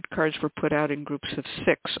Liebig trade cards were put out in groups of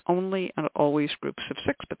 6, only and always groups of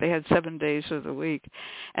 6, but they had 7 days of the week.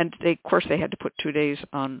 And of course, they had to put 2 days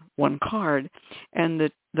on one card. And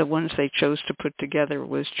the ones they chose to put together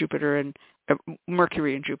was Jupiter and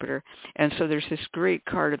Mercury and Jupiter. And so there's this great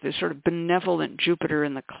card of this sort of benevolent Jupiter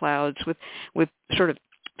in the clouds with sort of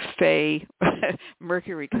fey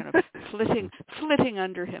Mercury kind of flitting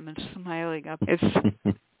under him and smiling up. It's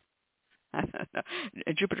I don't know.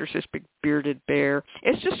 Jupiter's this big bearded bear.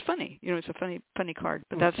 It's just funny, it's a funny card.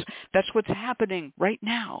 But that's what's happening right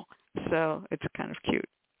now. So it's kind of cute.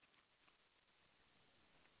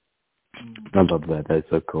 I love that. That's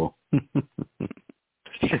so cool.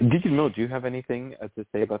 Deacon Millett, do you have anything to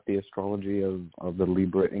say about the astrology of the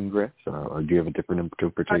Libra ingress, or do you have a different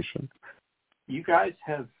interpretation? You guys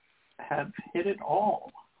have hit it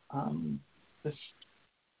all. Just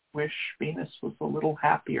wish Venus was a little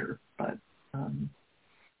happier, but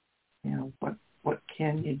what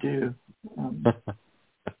can you do?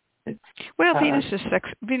 Venus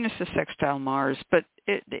is sextile Mars, but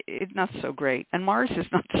it's not so great, and Mars is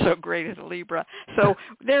not so great as Libra. So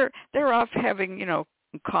they're off having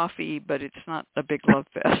coffee, but it's not a big love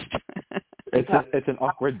fest. It's an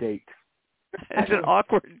awkward date. It's an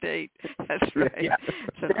awkward date. That's right. Yeah.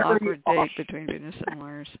 It's an awkward date between Venus and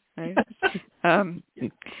Mars. Right?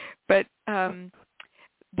 But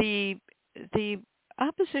the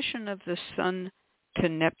opposition of the Sun to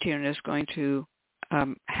Neptune is going to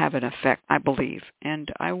have an effect, I believe.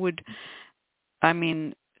 And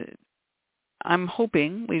I'm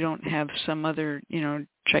hoping we don't have some other,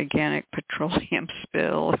 gigantic petroleum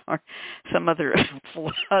spill or some other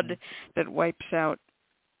flood that wipes out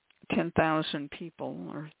 10,000 people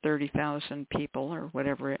or 30,000 people or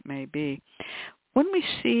whatever it may be. When we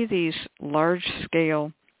see these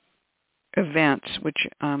large-scale events, which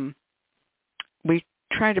we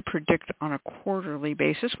try to predict on a quarterly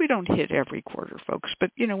basis, we don't hit every quarter, folks,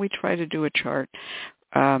 but, we try to do a chart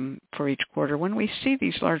for each quarter. When we see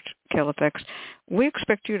these large-scale effects, we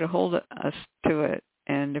expect you to hold us to it.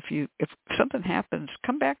 And if something happens,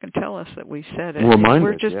 come back and tell us that we said it. Remind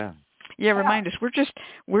us. Remind us.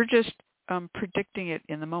 We're just predicting it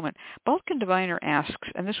in the moment. Balkan Diviner asks,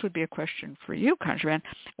 and this would be a question for you, ConjureMan,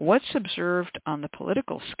 what's observed on the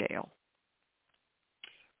political scale?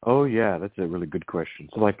 Oh, yeah, that's a really good question.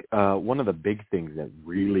 So, one of the big things that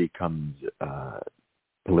really comes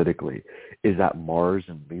politically is that Mars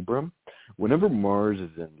in Libra. Whenever Mars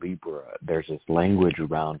is in Libra, there's this language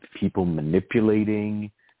around people manipulating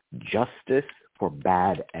justice for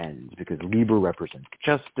bad ends, because Libra represents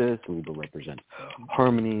justice, Libra represents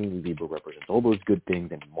harmony, Libra represents all those good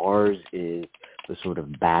things, and Mars is the sort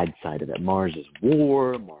of bad side of that. Mars is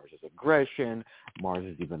war, Mars is aggression, Mars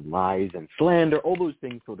is even lies and slander. All those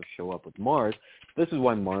things sort of show up with Mars. This is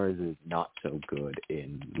why Mars is not so good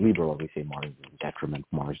in Libra. When we say Mars is in detriment,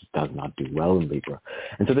 Mars does not do well in Libra.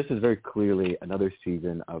 And so this is very clearly another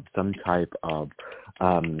season of some type of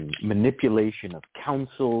manipulation of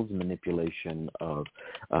councils, manipulation of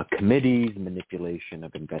committees, manipulation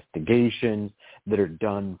of investigations that are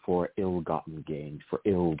done for ill-gotten gains, for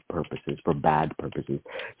ill purposes, for bad purposes.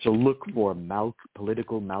 So look for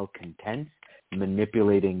political malcontents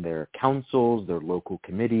manipulating their councils, their local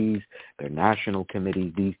committees, their national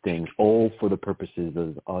committees, these things, all for the purposes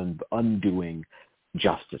of undoing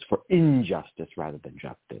justice, for injustice rather than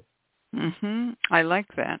justice. Mm-hmm. I like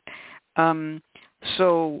that.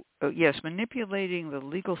 So, yes, manipulating the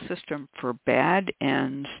legal system for bad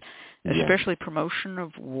ends, especially promotion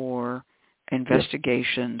of war,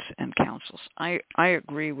 investigations, and councils. I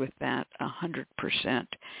agree with that 100%.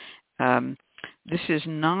 This is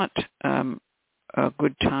not a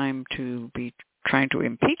good time to be trying to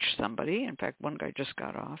impeach somebody. In fact, one guy just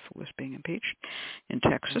got off who was being impeached in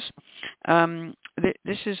Texas.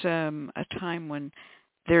 This is a time when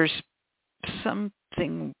there's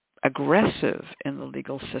something aggressive in the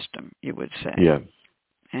legal system, you would say. Yeah.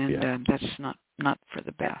 And that's not for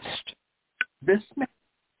the best. This may be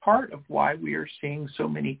part of why we are seeing so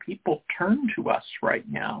many people turn to us right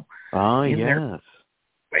now in their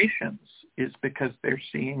situations, is because they're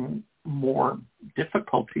seeing more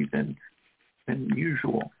difficulty than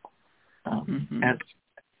usual as it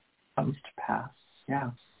comes to pass.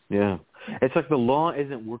 Yeah. Yeah. It's like the law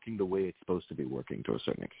isn't working the way it's supposed to be working to a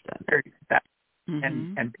certain extent.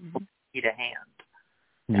 And people need a hand.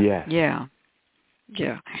 Yeah.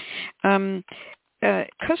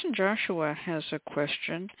 Cousin Joshua has a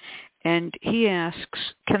question, and he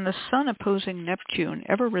asks, can the sun opposing Neptune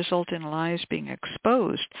ever result in lies being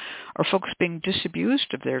exposed or folks being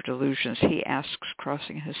disabused of their delusions? He asks,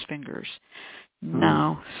 crossing his fingers.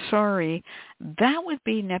 No, sorry. That would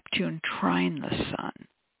be Neptune trine the sun.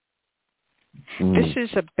 This is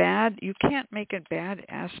you can't make a bad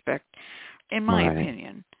aspect, in my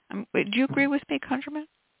opinion. Do you agree with me, Conjurman?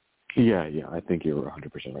 Yeah, I think you're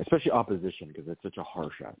 100% right, especially opposition, because it's such a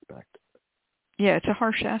harsh aspect. Yeah, it's a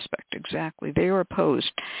harsh aspect, exactly. They are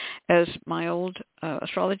opposed. As my old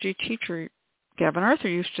astrology teacher, Gavin Arthur,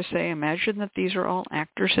 used to say, imagine that these are all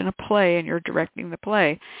actors in a play and you're directing the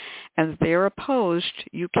play, and they are opposed.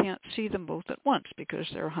 You can't see them both at once because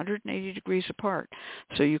they're 180 degrees apart.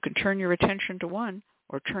 So you can turn your attention to one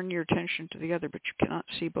or turn your attention to the other, but you cannot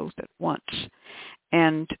see both at once.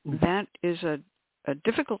 And that is a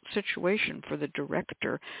difficult situation for the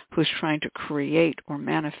director who's trying to create or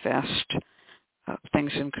manifest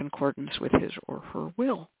things in concordance with his or her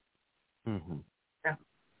will. Yeah.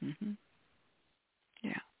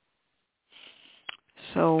 Yeah.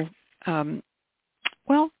 So, I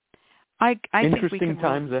interesting think we can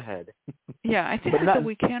times ahead. Yeah, I think that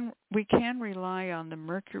we can rely on the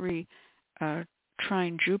Mercury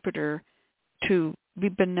trine Jupiter to be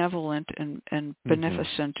benevolent and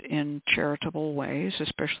beneficent in charitable ways,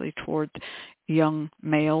 especially toward young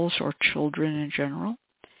males or children in general.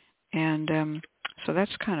 And so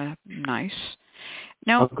that's kind of nice.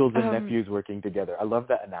 Now, uncles and nephews working together. I love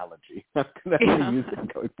that analogy. I'm going to use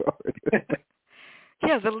it going forward.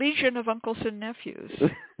 Yeah, the legion of uncles and nephews.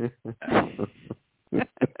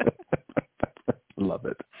 Love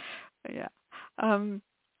it. Yeah.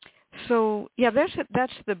 So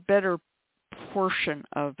that's the better portion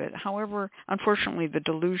of it. However, unfortunately, the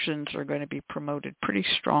delusions are going to be promoted pretty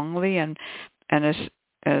strongly, and as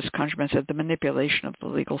Conjurman said, the manipulation of the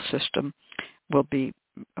legal system will be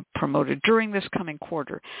promoted during this coming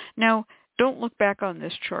quarter. Now, don't look back on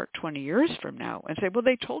this chart 20 years from now and say, well,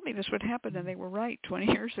 they told me this would happen and they were right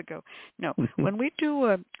 20 years ago. No, when we do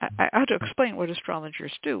I have to explain what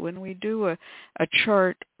astrologers do. When we do a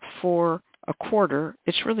chart for a quarter,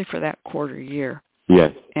 it's really for that quarter year.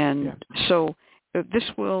 Yes. And so this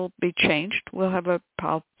will be changed. We'll have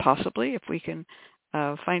possibly, if we can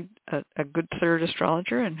find a good third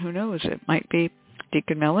astrologer, and who knows, it might be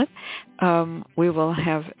Deacon Millett, we will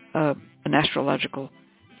have an astrological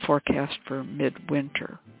forecast for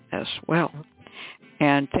midwinter as well.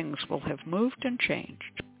 And things will have moved and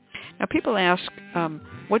changed. Now, people ask,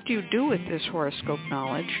 what do you do with this horoscope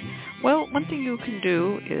knowledge? Well, one thing you can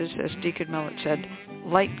do is, as Deacon Millett said,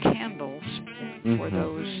 light candles for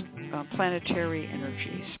those planetary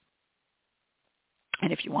energies.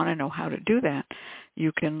 And if you want to know how to do that,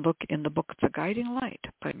 you can look in the book The Guiding Light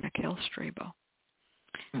by Mikhail Strabo.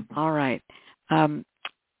 All right.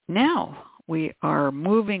 Now we are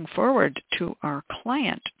moving forward to our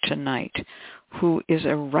client tonight, who is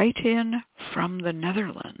a write-in from the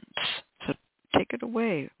Netherlands. So take it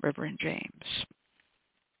away, Reverend James.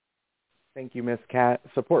 Thank you, Miss Kat.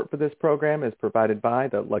 Support for this program is provided by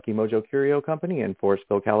the Lucky Mojo Curio Company in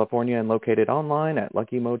Forestville, California, and located online at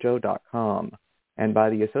luckymojo.com. And by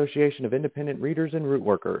the Association of Independent Readers and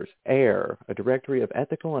Rootworkers, AIR, a directory of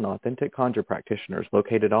ethical and authentic conjure practitioners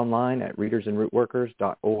located online at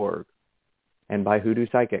readersandrootworkers.org. And by Hoodoo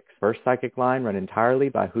Psychics, first psychic line run entirely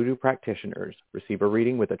by Hoodoo practitioners. Receive a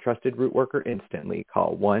reading with a trusted rootworker instantly.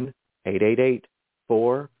 Call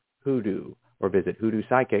 1-888-4-HOODOO or visit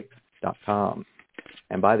hoodoopsychics.com.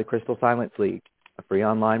 And by the Crystal Silence League, a free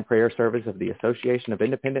online prayer service of the Association of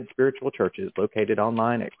Independent Spiritual Churches located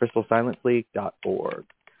online at crystalsilenceleague.org.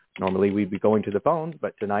 Normally we'd be going to the phones,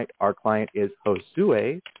 but tonight our client is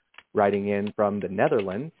Josue, writing in from the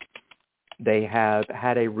Netherlands. They have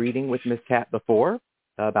had a reading with Miss Cat before,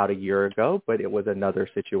 about a year ago, but it was another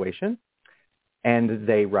situation. And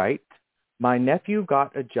they write, my nephew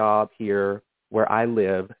got a job here where I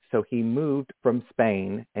live, so he moved from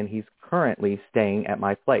Spain, and he's currently staying at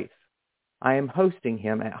my place. I am hosting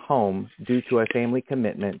him at home due to a family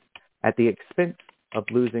commitment at the expense of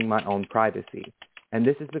losing my own privacy, and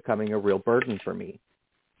this is becoming a real burden for me.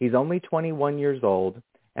 He's only 21 years old,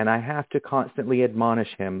 and I have to constantly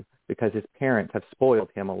admonish him because his parents have spoiled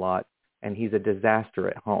him a lot, and he's a disaster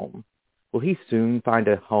at home. Will he soon find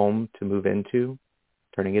a home to move into?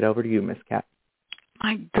 Turning it over to you, Miss Cat.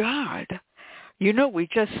 My God. You know, we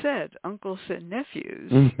just said uncles and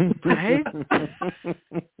nephews, right?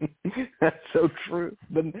 That's so true.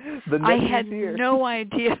 The I had here. no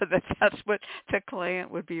idea that that's what the client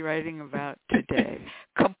would be writing about today.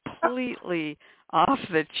 Completely off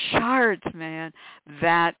the charts, man.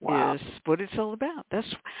 That is what it's all about.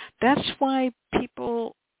 That's why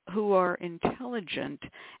people who are intelligent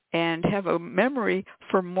and have a memory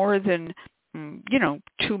for more than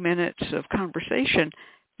 2 minutes of conversation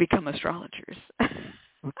become astrologers.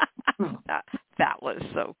 That was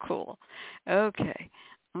so cool. Okay,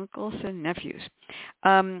 uncles and nephews.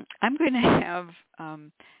 I'm going to have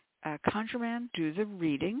ConjureMan do the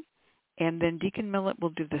reading, and then Deacon Millett will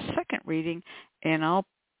do the second reading, and I'll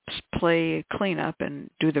play cleanup and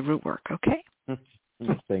do the root work, okay?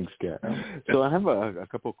 Thanks, Kat. So I have a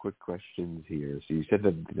couple quick questions here. So you said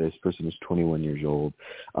that this person is 21 years old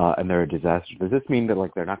and they're a disaster. Does this mean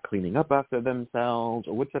that they're not cleaning up after themselves,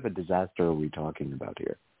 or what type of disaster are we talking about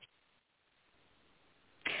here?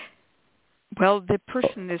 Well, the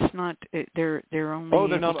person is not. They're only. Oh,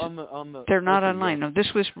 they're not on the. They're not online. No,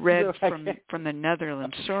 this was read from the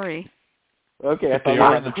Netherlands. Sorry. Okay, I thought they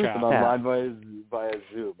are in the chat. Online via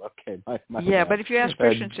Zoom. Okay, my yeah, but if you ask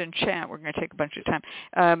questions in chat, we're going to take a bunch of time.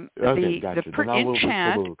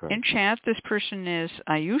 In chat, this person is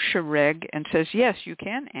Ayusha Reg and says, yes, you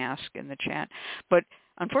can ask in the chat, but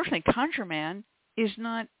unfortunately, ConjureMan is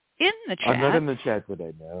not in the chat. I'm not in the chat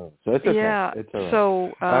today, no. So it's okay. Yeah. It's all right.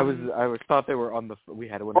 So I thought they were on the. We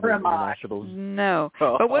had one of the internationals. No,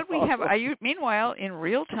 but what we have. Meanwhile, in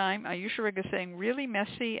real time, Ayusha Reg is saying really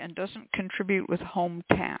messy and doesn't contribute with home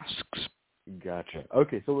tasks. Gotcha.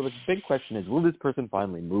 Okay, so the big question is, will this person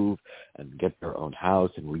finally move and get their own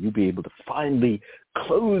house, and will you be able to finally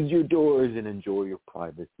close your doors and enjoy your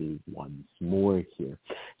privacy once more here?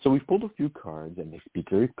 So we've pulled a few cards, and they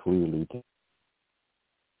speak very clearly to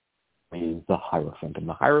is the Hierophant, and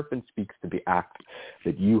the Hierophant speaks to the act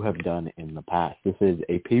that you have done in the past. This is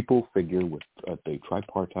a papal figure with a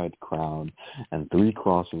tripartite crown and 3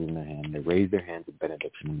 crosses in their hand. They raise their hands in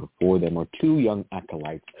benediction. Before them are 2 young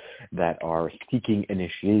acolytes that are seeking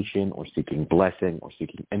initiation or seeking blessing or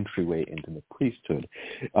seeking entryway into the priesthood.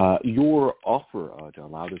 Your offer to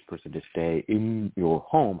allow this person to stay in your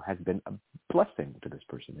home has been a blessing to this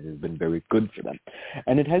person. It has been very good for them.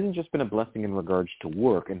 And it hasn't just been a blessing in regards to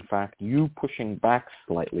work. In fact, you pushing back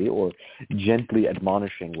slightly or gently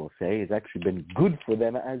admonishing, we'll say, has actually been good for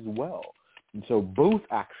them as well. And so both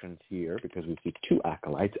actions here, because we see 2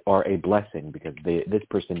 acolytes, are a blessing because this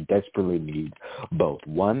person desperately needs both.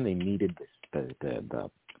 One, they needed the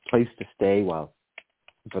place to stay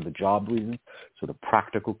for the job reasons, so the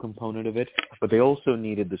practical component of it, but they also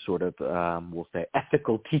needed the sort of, we'll say,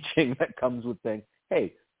 ethical teaching that comes with saying,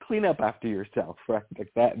 hey, clean up after yourself, right?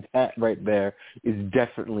 Like that right there is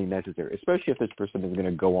definitely necessary, especially if this person is going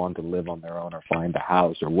to go on to live on their own or find a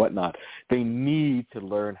house or whatnot. They need to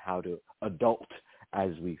learn how to adult,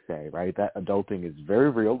 as we say, right? That adulting is very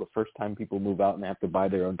real. The first time people move out and have to buy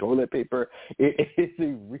their own toilet paper, it is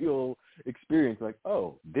a real experience. Like,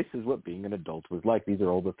 oh, this is what being an adult was like. These are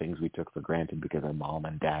all the things we took for granted because our mom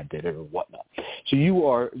and dad did it or whatnot. So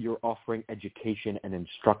you're offering education and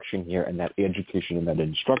instruction here, and that education and that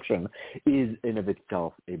instruction is in of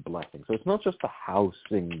itself a blessing. So it's not just the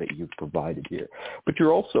housing that you've provided here, but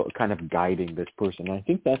you're also kind of guiding this person. And I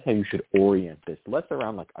think that's how you should orient this, less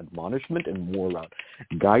around like admonishment and more around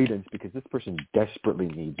guidance, because this person desperately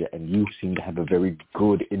needs it, and you seem to have a very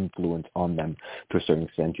good influence on them to a certain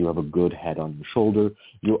extent. You have a good head on your shoulder.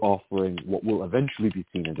 You're offering what will eventually be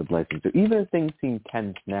seen as a blessing. So even if things seem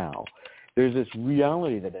tense now, there's this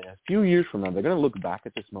reality that in a few years from now, they're going to look back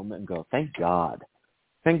at this moment and go, thank God.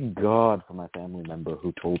 Thank God for my family member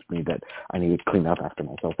who told me that I needed to clean up after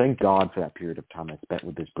myself. Thank God for that period of time I spent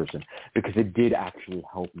with this person, because it did actually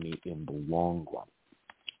help me in the long run.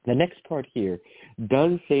 The next card here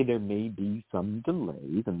does say there may be some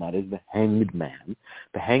delays, and that is the Hanged Man.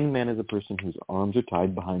 The Hanged Man is a person whose arms are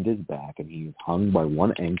tied behind his back, and he is hung by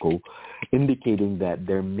one ankle, indicating that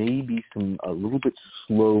there may be a little bit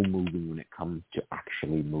slow moving when it comes to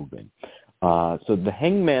actually moving. So the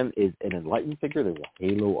Hanged Man is an enlightened figure. There's a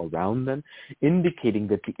halo around them, indicating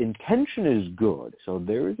that the intention is good. So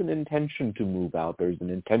there is an intention to move out. There's an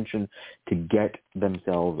intention to get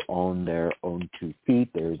themselves on their own 2 feet.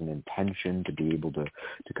 There's an intention to be able to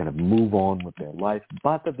kind of move on with their life,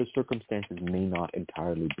 but that the circumstances may not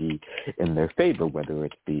entirely be in their favor, whether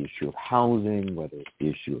it's the issue of housing, whether it's the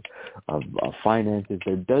issue of finances.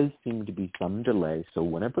 There does seem to be some delay. So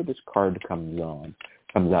whenever this card comes out,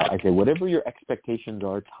 I say, whatever your expectations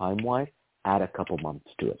are time-wise, add a couple months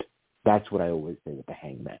to it. That's what I always say with the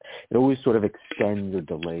Hanged Man. It always sort of extends or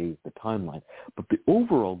delays the timeline. But the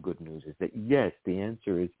overall good news is that, yes, the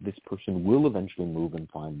answer is this person will eventually move and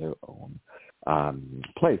find their own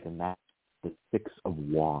place. And that's the Six of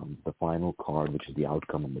Wands, the final card, which is the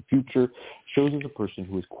outcome in the future, shows us a person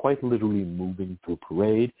who is quite literally moving through a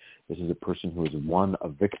parade. This is a person who has won a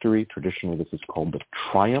victory. Traditionally, this is called the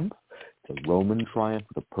triumph. It's a Roman triumph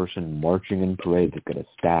with a person marching in parade. They've got a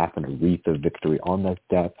staff and a wreath of victory on that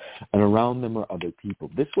staff, and around them are other people.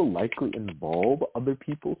 This will likely involve other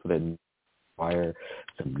people, so that require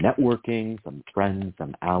some networking, some friends,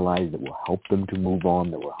 some allies that will help them to move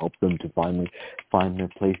on, that will help them to finally find their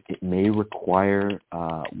place. It may require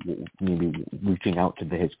maybe reaching out to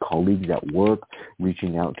his colleagues at work,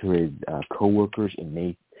 reaching out to his coworkers. It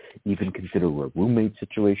may even consider a roommate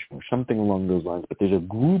situation or something along those lines. But there's a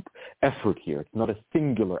group effort here. It's not a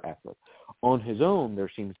singular effort. On his own, there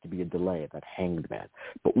seems to be a delay at that Hanged Man.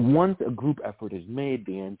 But once a group effort is made,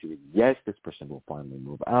 the answer is yes, this person will finally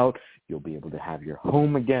move out. You'll be able to have your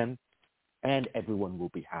home again, and everyone will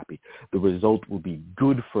be happy. The result will be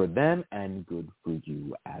good for them and good for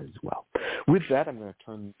you as well. With that, I'm going to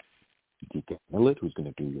turn to Deacon Millett, who's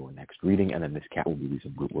going to do your next reading, and then Miss Cat will give you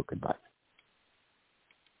some Rootwork advice.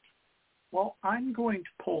 Well, I'm going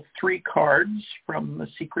to pull 3 cards from the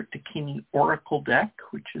Secret Deacon Oracle deck,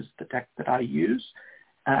 which is the deck that I use.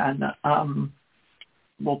 And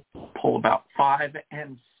we'll pull about 5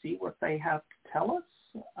 and see what they have to tell us.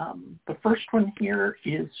 The first one here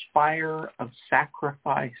is Fire of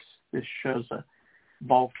Sacrifice. This shows a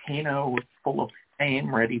volcano full of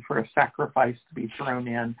flame ready for a sacrifice to be thrown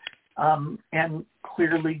in. And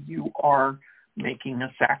clearly you are making a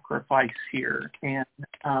sacrifice here, and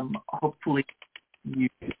hopefully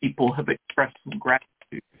people have expressed some gratitude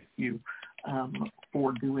to you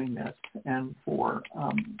for doing this and for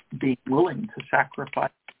being willing to sacrifice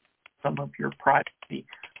some of your privacy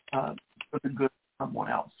for the good of someone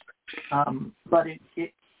else. But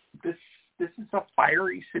this is a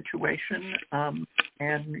fiery situation,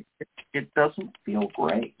 and it doesn't feel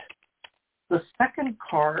great. The second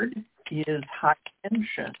card is High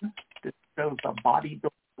Tension. This shows a bodybuilder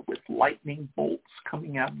with lightning bolts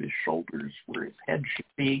coming out of his shoulders where his head should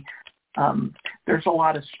be. There's a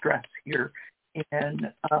lot of stress here,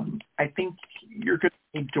 and I think you're going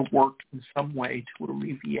to need to work in some way to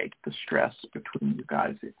alleviate the stress between you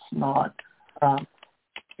guys. It's not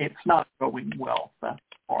going well thus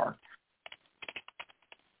far.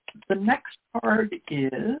 The next card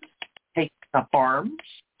is Take Up Arms.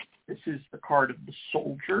 This is the card of the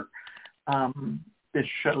soldier. This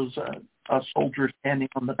shows a soldier standing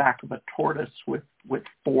on the back of a tortoise with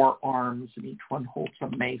 4 arms, and each one holds a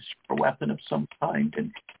mace or a weapon of some kind.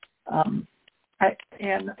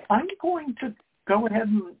 And I'm going to go ahead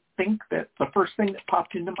and think that the first thing that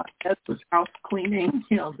popped into my head was house cleaning.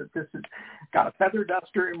 That this has got a feather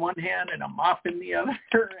duster in one hand and a mop in the other.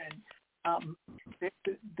 And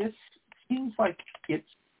this seems like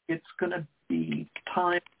it's going to be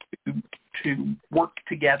time to work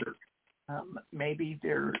together. Maybe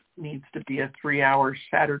there needs to be a 3-hour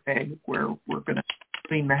Saturday where we're going to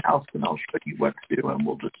clean the house, and I'll show you what to do, and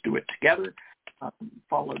we'll just do it together,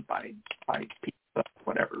 followed by pizza,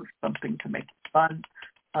 whatever, something to make it fun.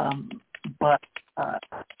 But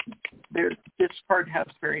this card has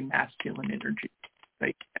very masculine energy.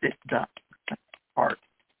 They get it done. Card.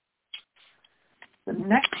 The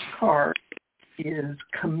next card is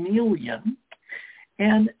Chameleon,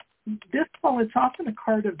 and this, while it's often a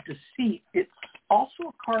card of deceit, it's also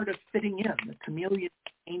a card of fitting in. The chameleon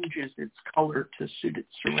changes its color to suit its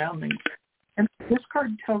surroundings. And this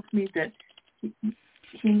card tells me that he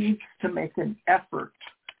needs to make an effort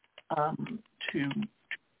to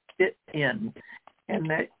fit in, and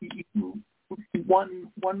that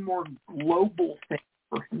one more global thing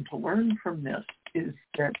for him to learn from this is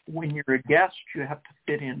that when you're a guest, you have to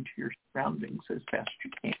fit into your surroundings as best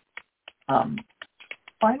you can.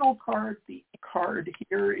 Final card, the card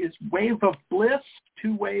here is Wave of Bliss,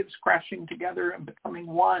 two waves crashing together and becoming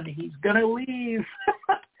one. He's going to leave.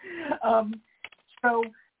 So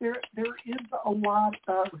there is a lot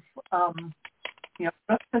of,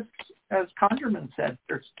 just as Conjurman said,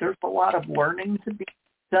 there's a lot of learning to be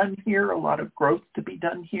done here, a lot of growth to be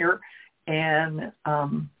done here, and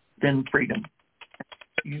then freedom.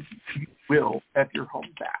 You will have your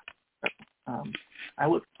home back. So, I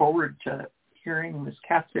look forward to hearing Ms.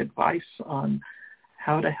 Katz's advice on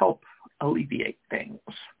how to help alleviate things.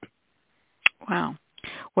 Wow.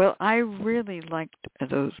 Well, I really liked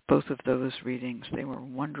both of those readings. They were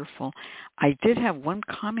wonderful. I did have one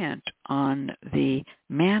comment on the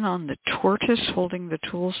man on the tortoise holding the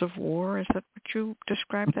tools of war. Is that what you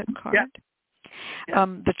described that card? Yeah.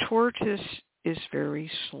 The tortoise is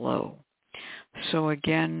very slow. So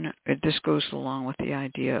again, this goes along with the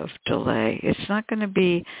idea of delay. It's not going to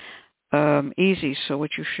be easy, so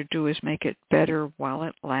what you should do is make it better while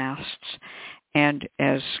it lasts. And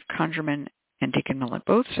as Conjurman and Deacon Millett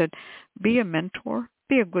both said, be a mentor,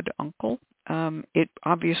 be a good uncle. It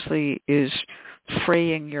obviously is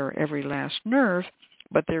fraying your every last nerve,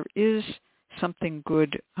 but there is something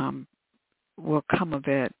good will come of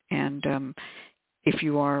it. And if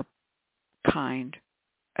you are kind,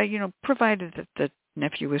 provided that the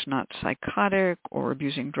nephew is not psychotic or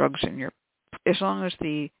abusing drugs as long as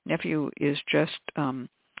the nephew is just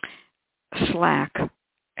slack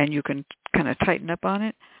and you can kind of tighten up on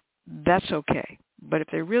it, that's okay. But if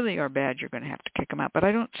they really are bad, you're going to have to kick them out. But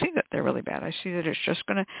I don't see that they're really bad. I see that it's just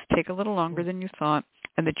going to take a little longer than you thought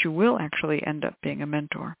and that you will actually end up being a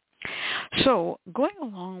mentor. So going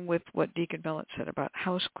along with what Deacon Millett said about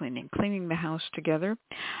house cleaning the house together,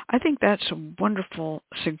 I think that's a wonderful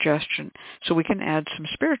suggestion. So we can add some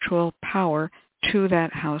spiritual power to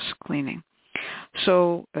that house cleaning.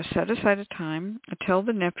 So set aside a time, tell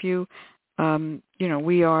the nephew,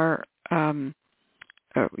 we are,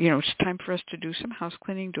 it's time for us to do some house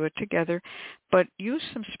cleaning, do it together, but use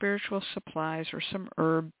some spiritual supplies or some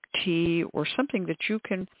herb tea or something that you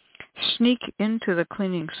can sneak into the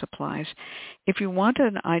cleaning supplies. If you want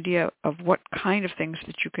an idea of what kind of things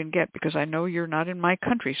that you can get, because I know you're not in my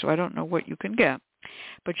country, so I don't know what you can get,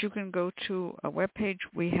 but you can go to a webpage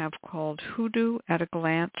we have called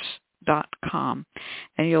hoodooataglance.com,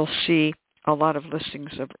 and you'll see a lot of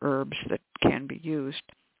listings of herbs that can be used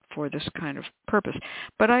for this kind of purpose.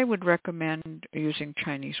 But I would recommend using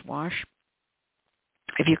Chinese wash,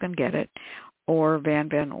 if you can get it, or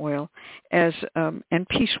Van oil and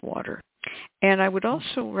peace water. And I would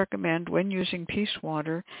also recommend, when using peace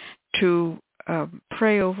water, to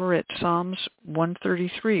pray over it Psalms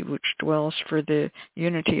 133, which dwells for the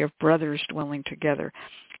unity of brothers dwelling together.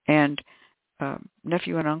 And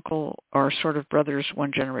nephew and uncle are sort of brothers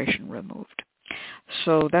one generation removed.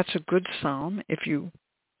 So that's a good psalm if you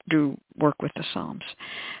do work with the Psalms.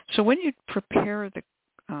 So when you prepare the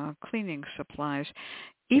cleaning supplies,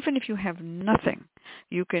 even if you have nothing,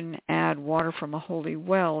 you can add water from a holy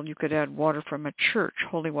well. You could add water from a church,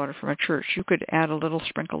 holy water from a church. You could add a little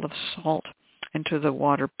sprinkle of salt into the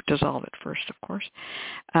water, dissolve it first, of course.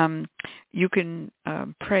 You can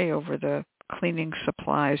pray over the cleaning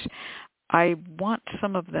supplies. I want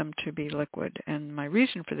some of them to be liquid, and my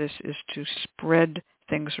reason for this is to spread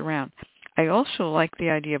things around. I also like the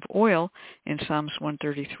idea of oil in Psalms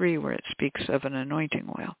 133, where it speaks of an anointing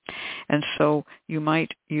oil. And so you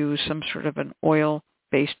might use some sort of an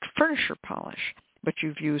oil-based furniture polish, but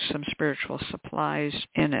you've used some spiritual supplies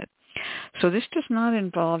in it. So this does not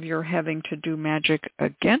involve your having to do magic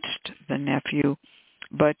against the nephew,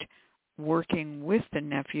 but working with the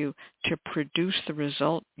nephew to produce the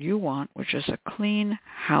result you want, which is a clean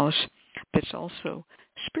house that's also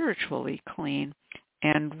spiritually clean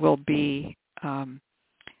and will be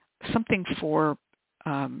something for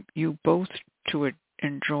you both to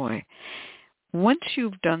enjoy. Once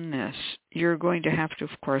you've done this, you're going to have to,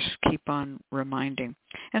 of course, keep on reminding.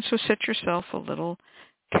 And so set yourself a little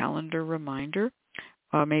calendar reminder,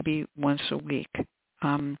 maybe once a week.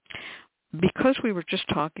 Because we were just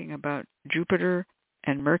talking about Jupiter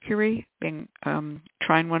and Mercury being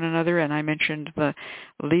trine one another, and I mentioned the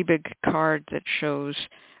Liebig card that shows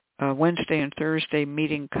Wednesday and Thursday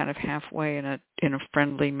meeting kind of halfway in a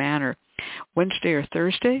friendly manner. Wednesday or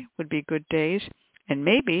Thursday would be good days, and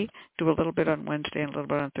maybe do a little bit on Wednesday and a little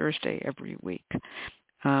bit on Thursday every week.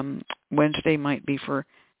 Wednesday might be for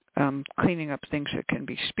cleaning up things that can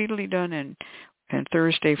be speedily done, and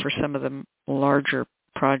Thursday for some of the larger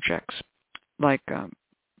projects, like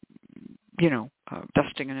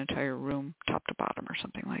dusting an entire room top to bottom or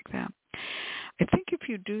something like that. I think if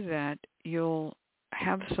you do that, you'll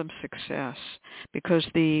have some success because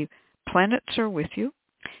the planets are with you.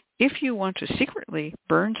 If you want to secretly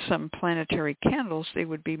burn some planetary candles, they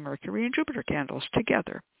would be Mercury and Jupiter candles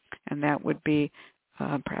together. And that would be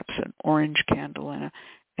perhaps an orange candle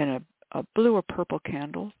and a blue or purple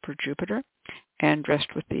candle for Jupiter, and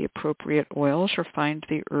dressed with the appropriate oils, or find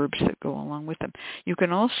the herbs that go along with them. You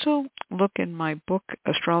can also look in my book,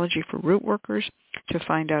 Astrology for Rootworkers, to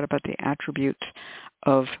find out about the attributes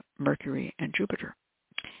of Mercury and Jupiter.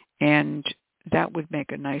 And that would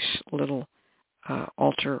make a nice little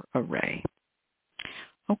altar array.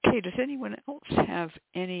 Okay, does anyone else have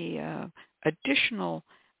any additional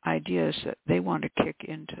ideas that they want to kick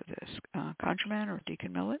into this? ConjureMan or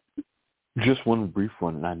Deacon Millett? Just one brief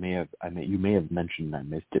one, and you may have mentioned, I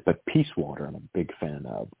missed it, but peace water I'm a big fan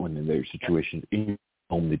of when there's situations in your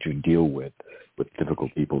home that you deal with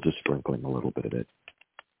difficult people, just sprinkling a little bit of it.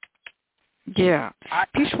 Yeah,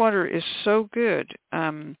 peace water is so good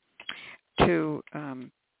to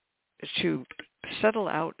settle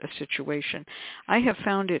out a situation. I have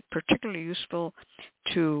found it particularly useful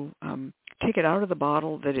to take it out of the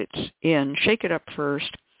bottle that it's in, shake it up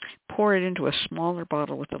first, pour it into a smaller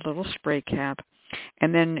bottle with a little spray cap,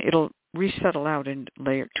 and then it'll resettle out in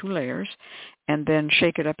two layers, and then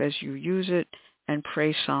shake it up as you use it and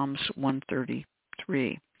pray Psalms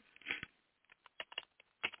 133.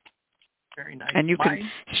 Very nice. And you can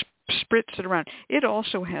spritz it around. It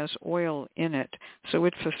also has oil in it, so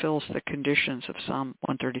it fulfills the conditions of Psalm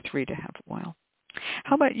 133 to have oil.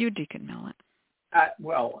 How about you, Deacon Millett? I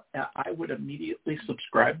would immediately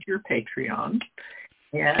subscribe to your Patreon,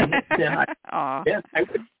 and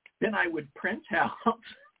then I would print out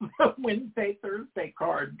the Wednesday, Thursday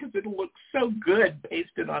card because it'll look so good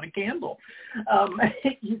pasted on a candle.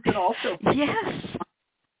 You could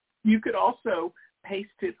also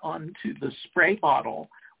paste it onto the spray bottle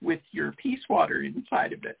with your peace water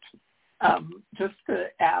inside of it, just to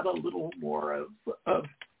add a little more of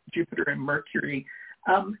Jupiter and Mercury.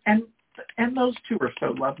 And those two are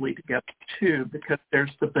so lovely together, too, because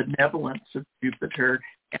there's the benevolence of Jupiter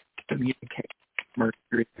and communication with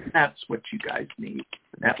Mercury. That's what you guys need,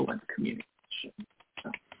 benevolent communication.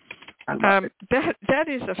 So, I love it. That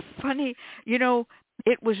is a funny,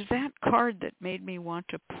 it was that card that made me want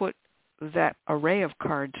to put that array of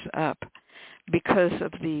cards up because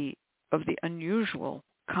of the unusual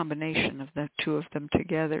combination of the two of them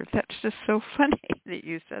together. That's just so funny that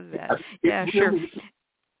you said that. Yeah, sure.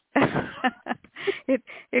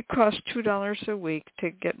 It costs $2 a week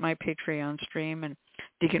to get my Patreon stream, and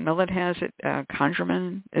Deacon Millett has it.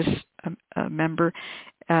 ConjureMan is a member.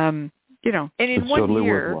 And in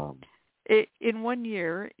 1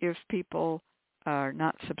 year, if people are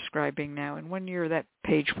not subscribing now, in 1 year that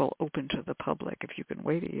page will open to the public if you can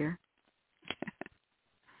wait a year.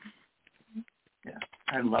 Yeah,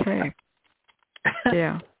 I love that.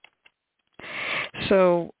 Yeah.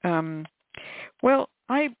 So,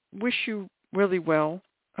 I wish you really well.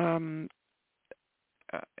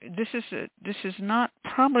 This is not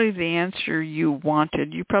probably the answer you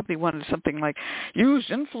wanted. You probably wanted something like, use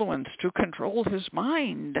influence to control his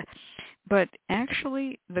mind. But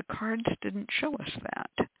actually, the cards didn't show us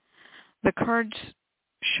that. The cards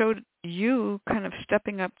showed you kind of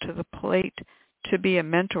stepping up to the plate to be a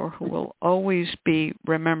mentor who will always be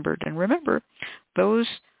remembered. And remember, those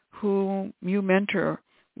who you mentor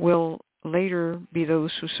will later be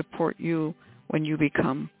those who support you when you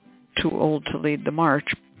become too old to lead the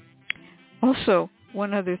march. Also,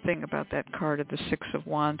 one other thing about that card of the Six of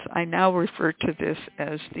Wands, I now refer to this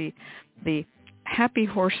as the happy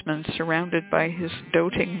horseman surrounded by his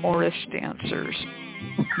doting Morris dancers.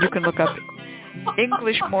 You can look up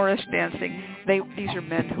English Morris dancing. These are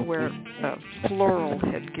men who wear floral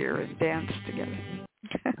headgear and dance together.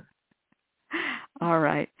 All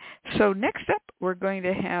right. So next up, we're going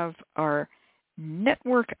to have our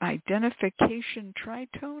network identification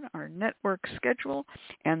tritone, our network schedule,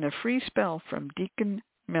 and the free spell from Deacon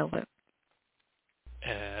Millett.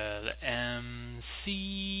 LMC.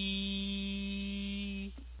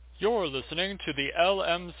 You're listening to the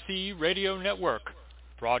LMC Radio Network,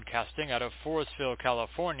 broadcasting out of Forestville,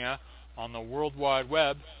 California, on the World Wide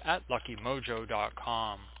Web at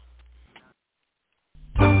luckymojo.com.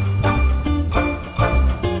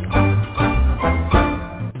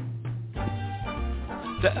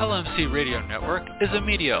 The LMC Radio Network is a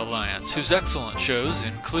media alliance whose excellent shows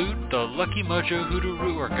include the Lucky Mojo Hoodoo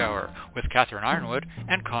Rootwork Hour with Catherine Ironwood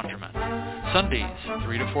and ConjureMan, Sundays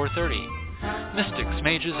 3 to 4:30, Mystics,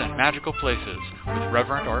 Mages, and Magical Places with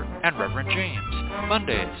Reverend Art and Reverend James,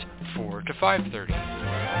 Mondays, 4 to 5:30.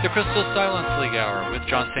 The Crystal Silence League Hour with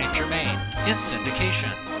John St. Germain in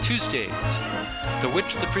syndication, Tuesdays. The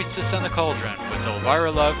Witch, the Priestess, and the Cauldron with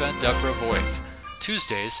Elvira Love and Deborah Voigt,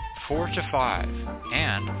 Tuesdays, 4 to 5.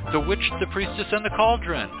 And The Witch, the Priestess, and the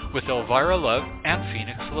Cauldron with Elvira Love and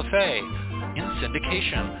Phoenix LaFay in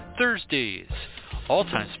syndication, Thursdays. All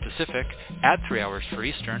times Pacific, at 3 hours for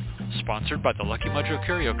Eastern, sponsored by the Lucky Mojo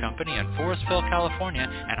Curio Company in Forestville, California,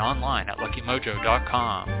 and online at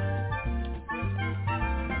luckymojo.com.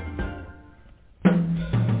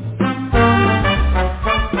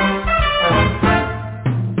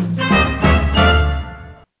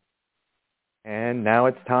 And now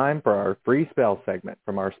it's time for our free spell segment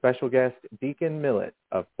from our special guest, Deacon Millett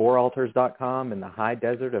of fouraltars.com in the high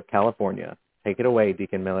desert of California. Take it away,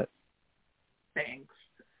 Deacon Millett. Thanks.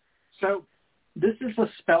 So this is a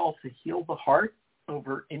spell to heal the heart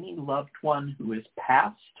over any loved one who is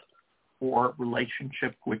passed or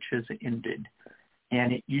relationship which has ended.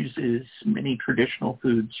 And it uses many traditional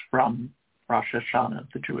foods from Rosh Hashanah,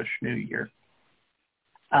 the Jewish New Year.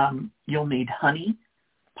 You'll need honey,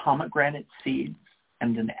 pomegranate seeds,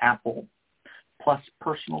 and an apple, plus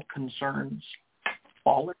personal concerns,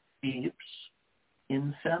 fallen leaves,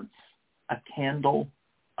 incense, a candle,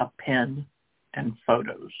 a pen, and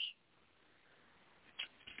photos.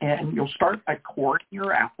 And you'll start by coring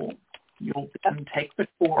your apple. You'll then take the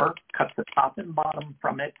core, cut the top and bottom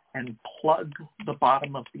from it, and plug the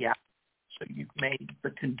bottom of the apple. So you've made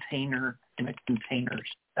the container in a container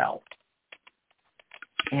cell.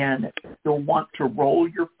 And you'll want to roll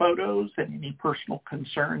your photos and any personal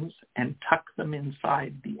concerns and tuck them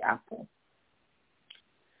inside the apple.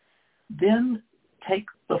 Then take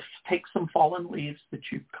some fallen leaves that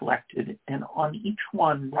you've collected, and on each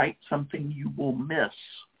one write something you will miss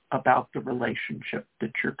about the relationship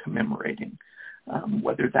that you're commemorating,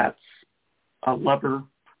 whether that's a lover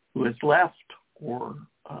who has left or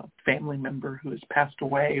a family member who has passed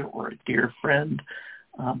away or a dear friend,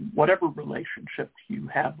 whatever relationship you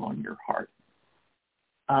have on your heart.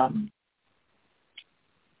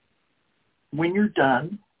 When you're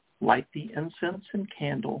done, light the incense and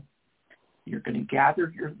candle. You're going to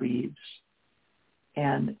gather your leaves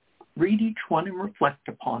and read each one and reflect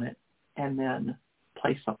upon it, and then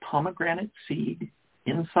place a pomegranate seed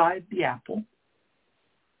inside the apple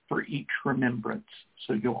for each remembrance.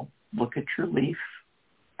 So you'll look at your leaf,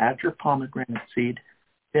 add your pomegranate seed,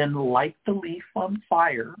 then light the leaf on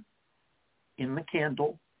fire in the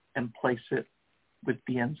candle and place it with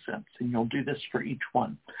the incense. And you'll do this for each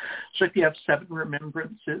one. So if you have 7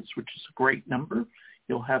 remembrances, which is a great number,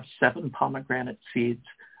 you'll have 7 pomegranate seeds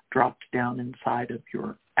dropped down inside of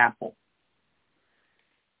your apple.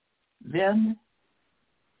 Then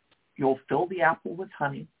you'll fill the apple with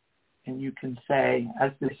honey, and you can say,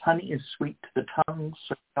 as this honey is sweet to the tongue,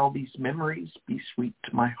 so shall these memories be sweet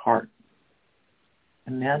to my heart.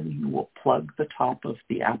 And then you will plug the top of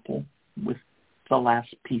the apple with the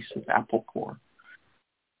last piece of apple core.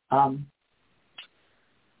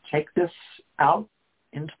 Take this out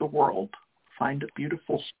into the world, find a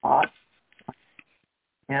beautiful spot,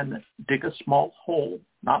 and dig a small hole,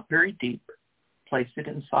 not very deep, place it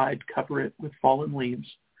inside, cover it with fallen leaves,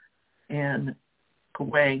 and go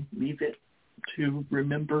away, leave it to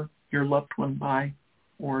remember your loved one by,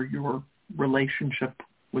 or your relationship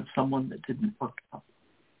with someone that didn't work out.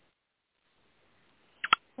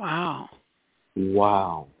 Wow.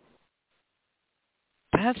 Wow.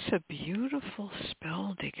 That's a beautiful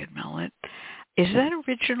spell, Deacon Millett. Is that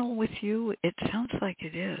original with you? It sounds like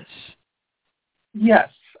it is. Yes,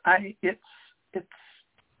 it's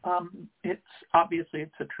obviously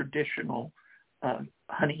it's a traditional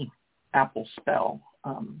honey apple spell,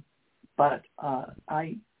 but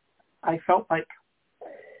I felt like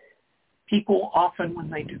people often, when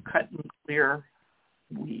they do cut and clear,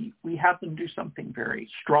 we have them do something very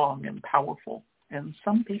strong and powerful, and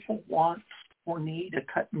some people want or need a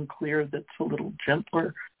cut and clear that's a little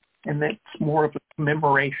gentler and that's more of a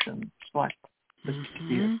commemoration. So I this to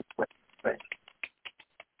be a way.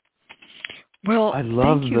 Well, I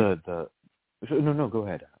love the No, go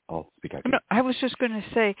ahead. I'll speak out. No, I was just going to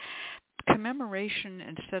say, commemoration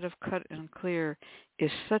instead of cut and clear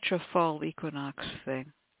is such a fall equinox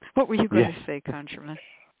thing. What were you going to say, Conjurman?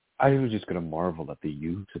 I was just going to marvel at the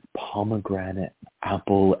use of pomegranate,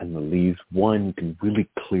 apple, and the leaves. One, you can really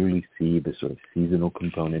clearly see the sort of seasonal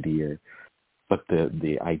component here. But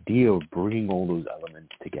the idea of bringing all those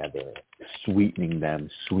elements together, sweetening them,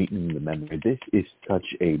 sweetening the memory, this is such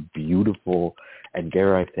a beautiful and,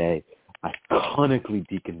 dare I say, iconically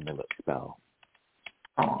Deacon Millett spell.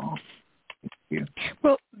 Oh,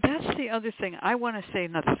 Well, that's the other thing. I want to say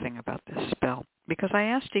another thing about this spell, because I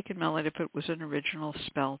asked Deacon Millett if it was an original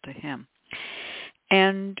spell to him.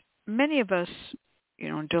 And many of us,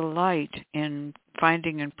 delight in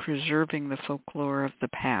finding and preserving the folklore of the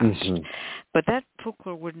past. Mm-hmm. But that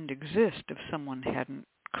folklore wouldn't exist if someone hadn't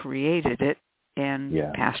created it and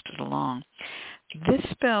passed it along. This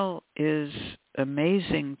spell is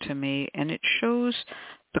amazing to me, and it shows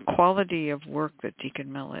the quality of work that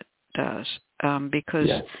Deacon Millett does, because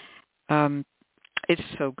it's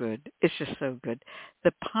so good. It's just so good.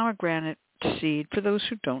 The pomegranate seed, for those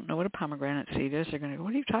who don't know what a pomegranate seed is, they're going to go,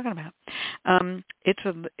 what are you talking about?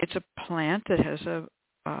 It's a plant that has a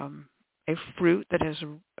fruit that has a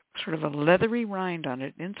sort of a leathery rind on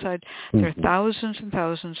it. Inside, there are thousands and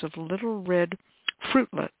thousands of little red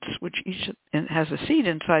fruitlets, which each has a seed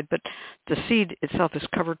inside, but the seed itself is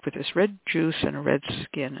covered with this red juice and a red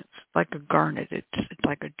skin. It's like a garnet. It's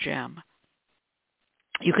like a gem.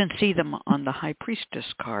 You can see them on the High Priestess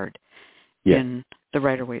card in the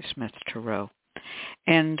Rider-Waite-Smith Tarot.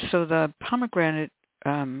 And so the pomegranate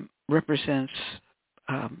represents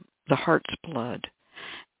the heart's blood.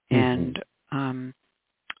 And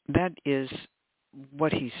that is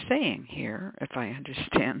what he's saying here, if I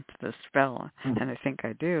understand the spell, and I think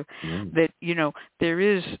I do, that, there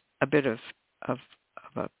is a bit of a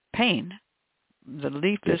pain. The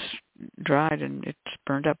leaf is dried and it's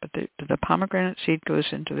burned up, but the pomegranate seed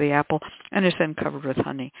goes into the apple and is then covered with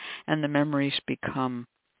honey, and the memories become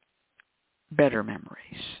better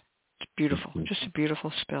memories. It's beautiful. Just a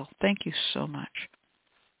beautiful spell. Thank you so much.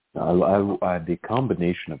 The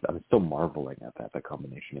combination of, I'm still marveling at that, the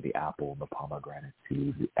combination of the apple and the pomegranate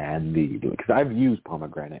seeds and because I've used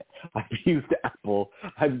pomegranate, I've used apple,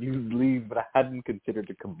 I've used leaves, but I hadn't considered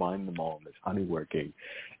to combine them all in this honey working.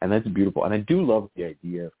 And that's beautiful. And I do love the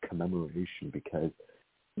idea of commemoration, because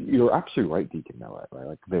you're absolutely right, Deacon Millett, right?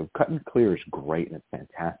 Like, the cut and clear is great and it's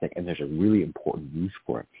fantastic, and there's a really important use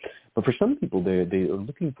for it. But for some people, they are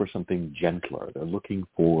looking for something gentler. They're looking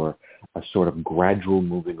for a sort of gradual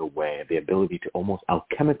moving away, the ability to almost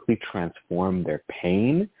alchemically transform their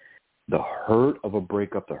pain, the hurt of a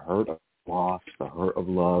breakup, the hurt of loss, the hurt of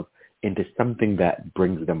love, into something that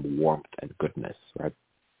brings them warmth and goodness, right?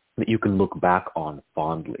 That you can look back on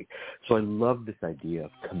fondly. So I love this idea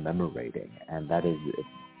of commemorating, and that is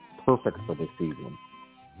perfect for this season.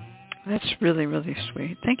 That's really, really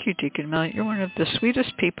sweet. Thank you, Deacon Millett. You're one of the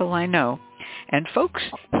sweetest people I know. And folks,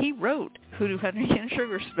 he wrote Hoodoo, Honey, and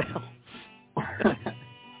Sugar Spells.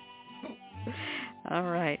 All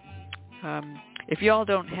right. If you all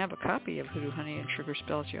don't have a copy of Hoodoo, Honey, and Sugar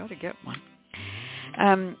Spells, you ought to get one.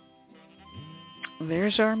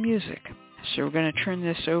 There's our music. So we're going to turn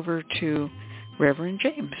this over to Reverend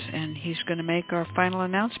James, and he's going to make our final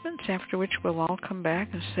announcements, after which we'll all come back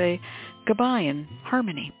and say goodbye in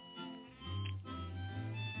harmony.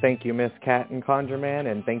 Thank you, Miss Cat and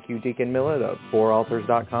ConjureMan, and thank you, Deacon Millett of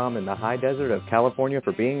FourAltars.com in the high desert of California,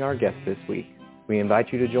 for being our guest this week. We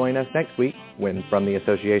invite you to join us next week when, from the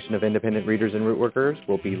Association of Independent Readers and Rootworkers,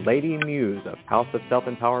 will be Lady Muse of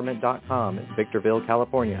HouseOfSelfEmpowerment.com in Victorville,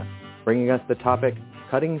 California, bringing us the topic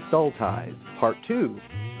Cutting Soul Ties, Part 2,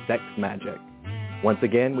 Sex Magic. Once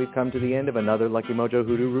again, we've come to the end of another Lucky Mojo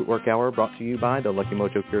Hoodoo Rootwork Hour, brought to you by the Lucky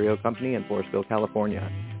Mojo Curio Company in Forestville,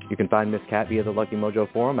 California. You can find Miss Cat via the Lucky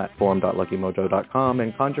Mojo forum at forum.luckymojo.com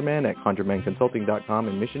and ConjureMan at conjuremanconsulting.com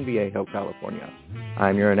in Mission Viejo, California.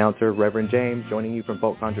 I'm your announcer, Reverend James, joining you from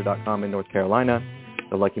folkconjure.com in North Carolina.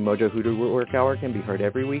 The Lucky Mojo Hoodoo Rootwork Hour can be heard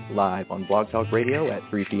every week live on Blog Talk Radio at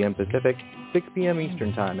 3 p.m. Pacific, 6 p.m.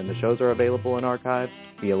 Eastern Time, and the shows are available in archive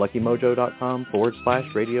via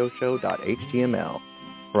luckymojo.com/radioshow.html.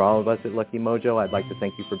 For all of us at Lucky Mojo, I'd like to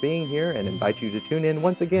thank you for being here and invite you to tune in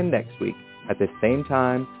once again next week at this same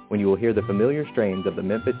time, when you will hear the familiar strains of the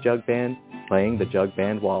Memphis Jug Band playing the Jug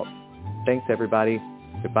Band Waltz. Thanks, everybody.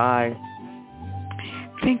 Goodbye.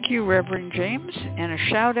 Thank you, Reverend James, and a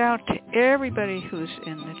shout-out to everybody who's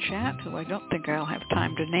in the chat, who I don't think I'll have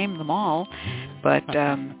time to name them all, but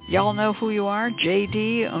y'all know who you are.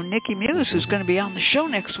 J.D. Nikki Muse, who's going to be on the show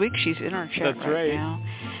next week. She's in our chat right now.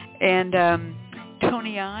 And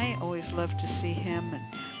Tony I, always love to see him,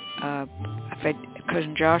 and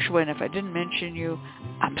Cousin Joshua, and if I didn't mention you,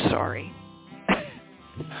 I'm sorry.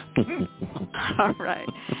 All right.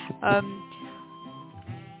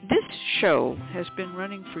 This show has been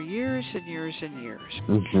running for years and years and years.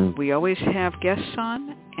 Mm-hmm. We always have guests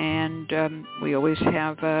on, and we always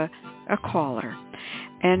have a caller.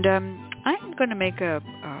 And I'm going to make a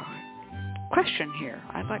question here.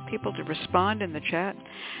 I'd like people to respond in the chat.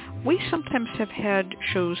 We sometimes have had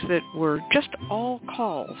shows that were just all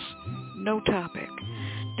calls, no topic.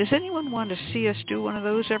 Does anyone want to see us do one of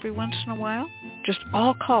those every once in a while? Just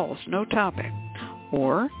all calls, no topic.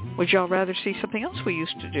 Or would y'all rather see something else we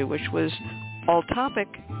used to do, which was all topic,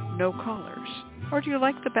 no callers? Or do you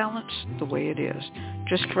like the balance the way it is?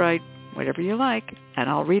 Just write whatever you like, and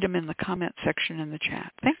I'll read them in the comment section in the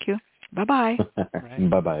chat. Thank you. Bye-bye.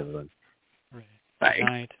 Bye-bye, everyone. Right. Bye. Good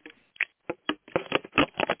night.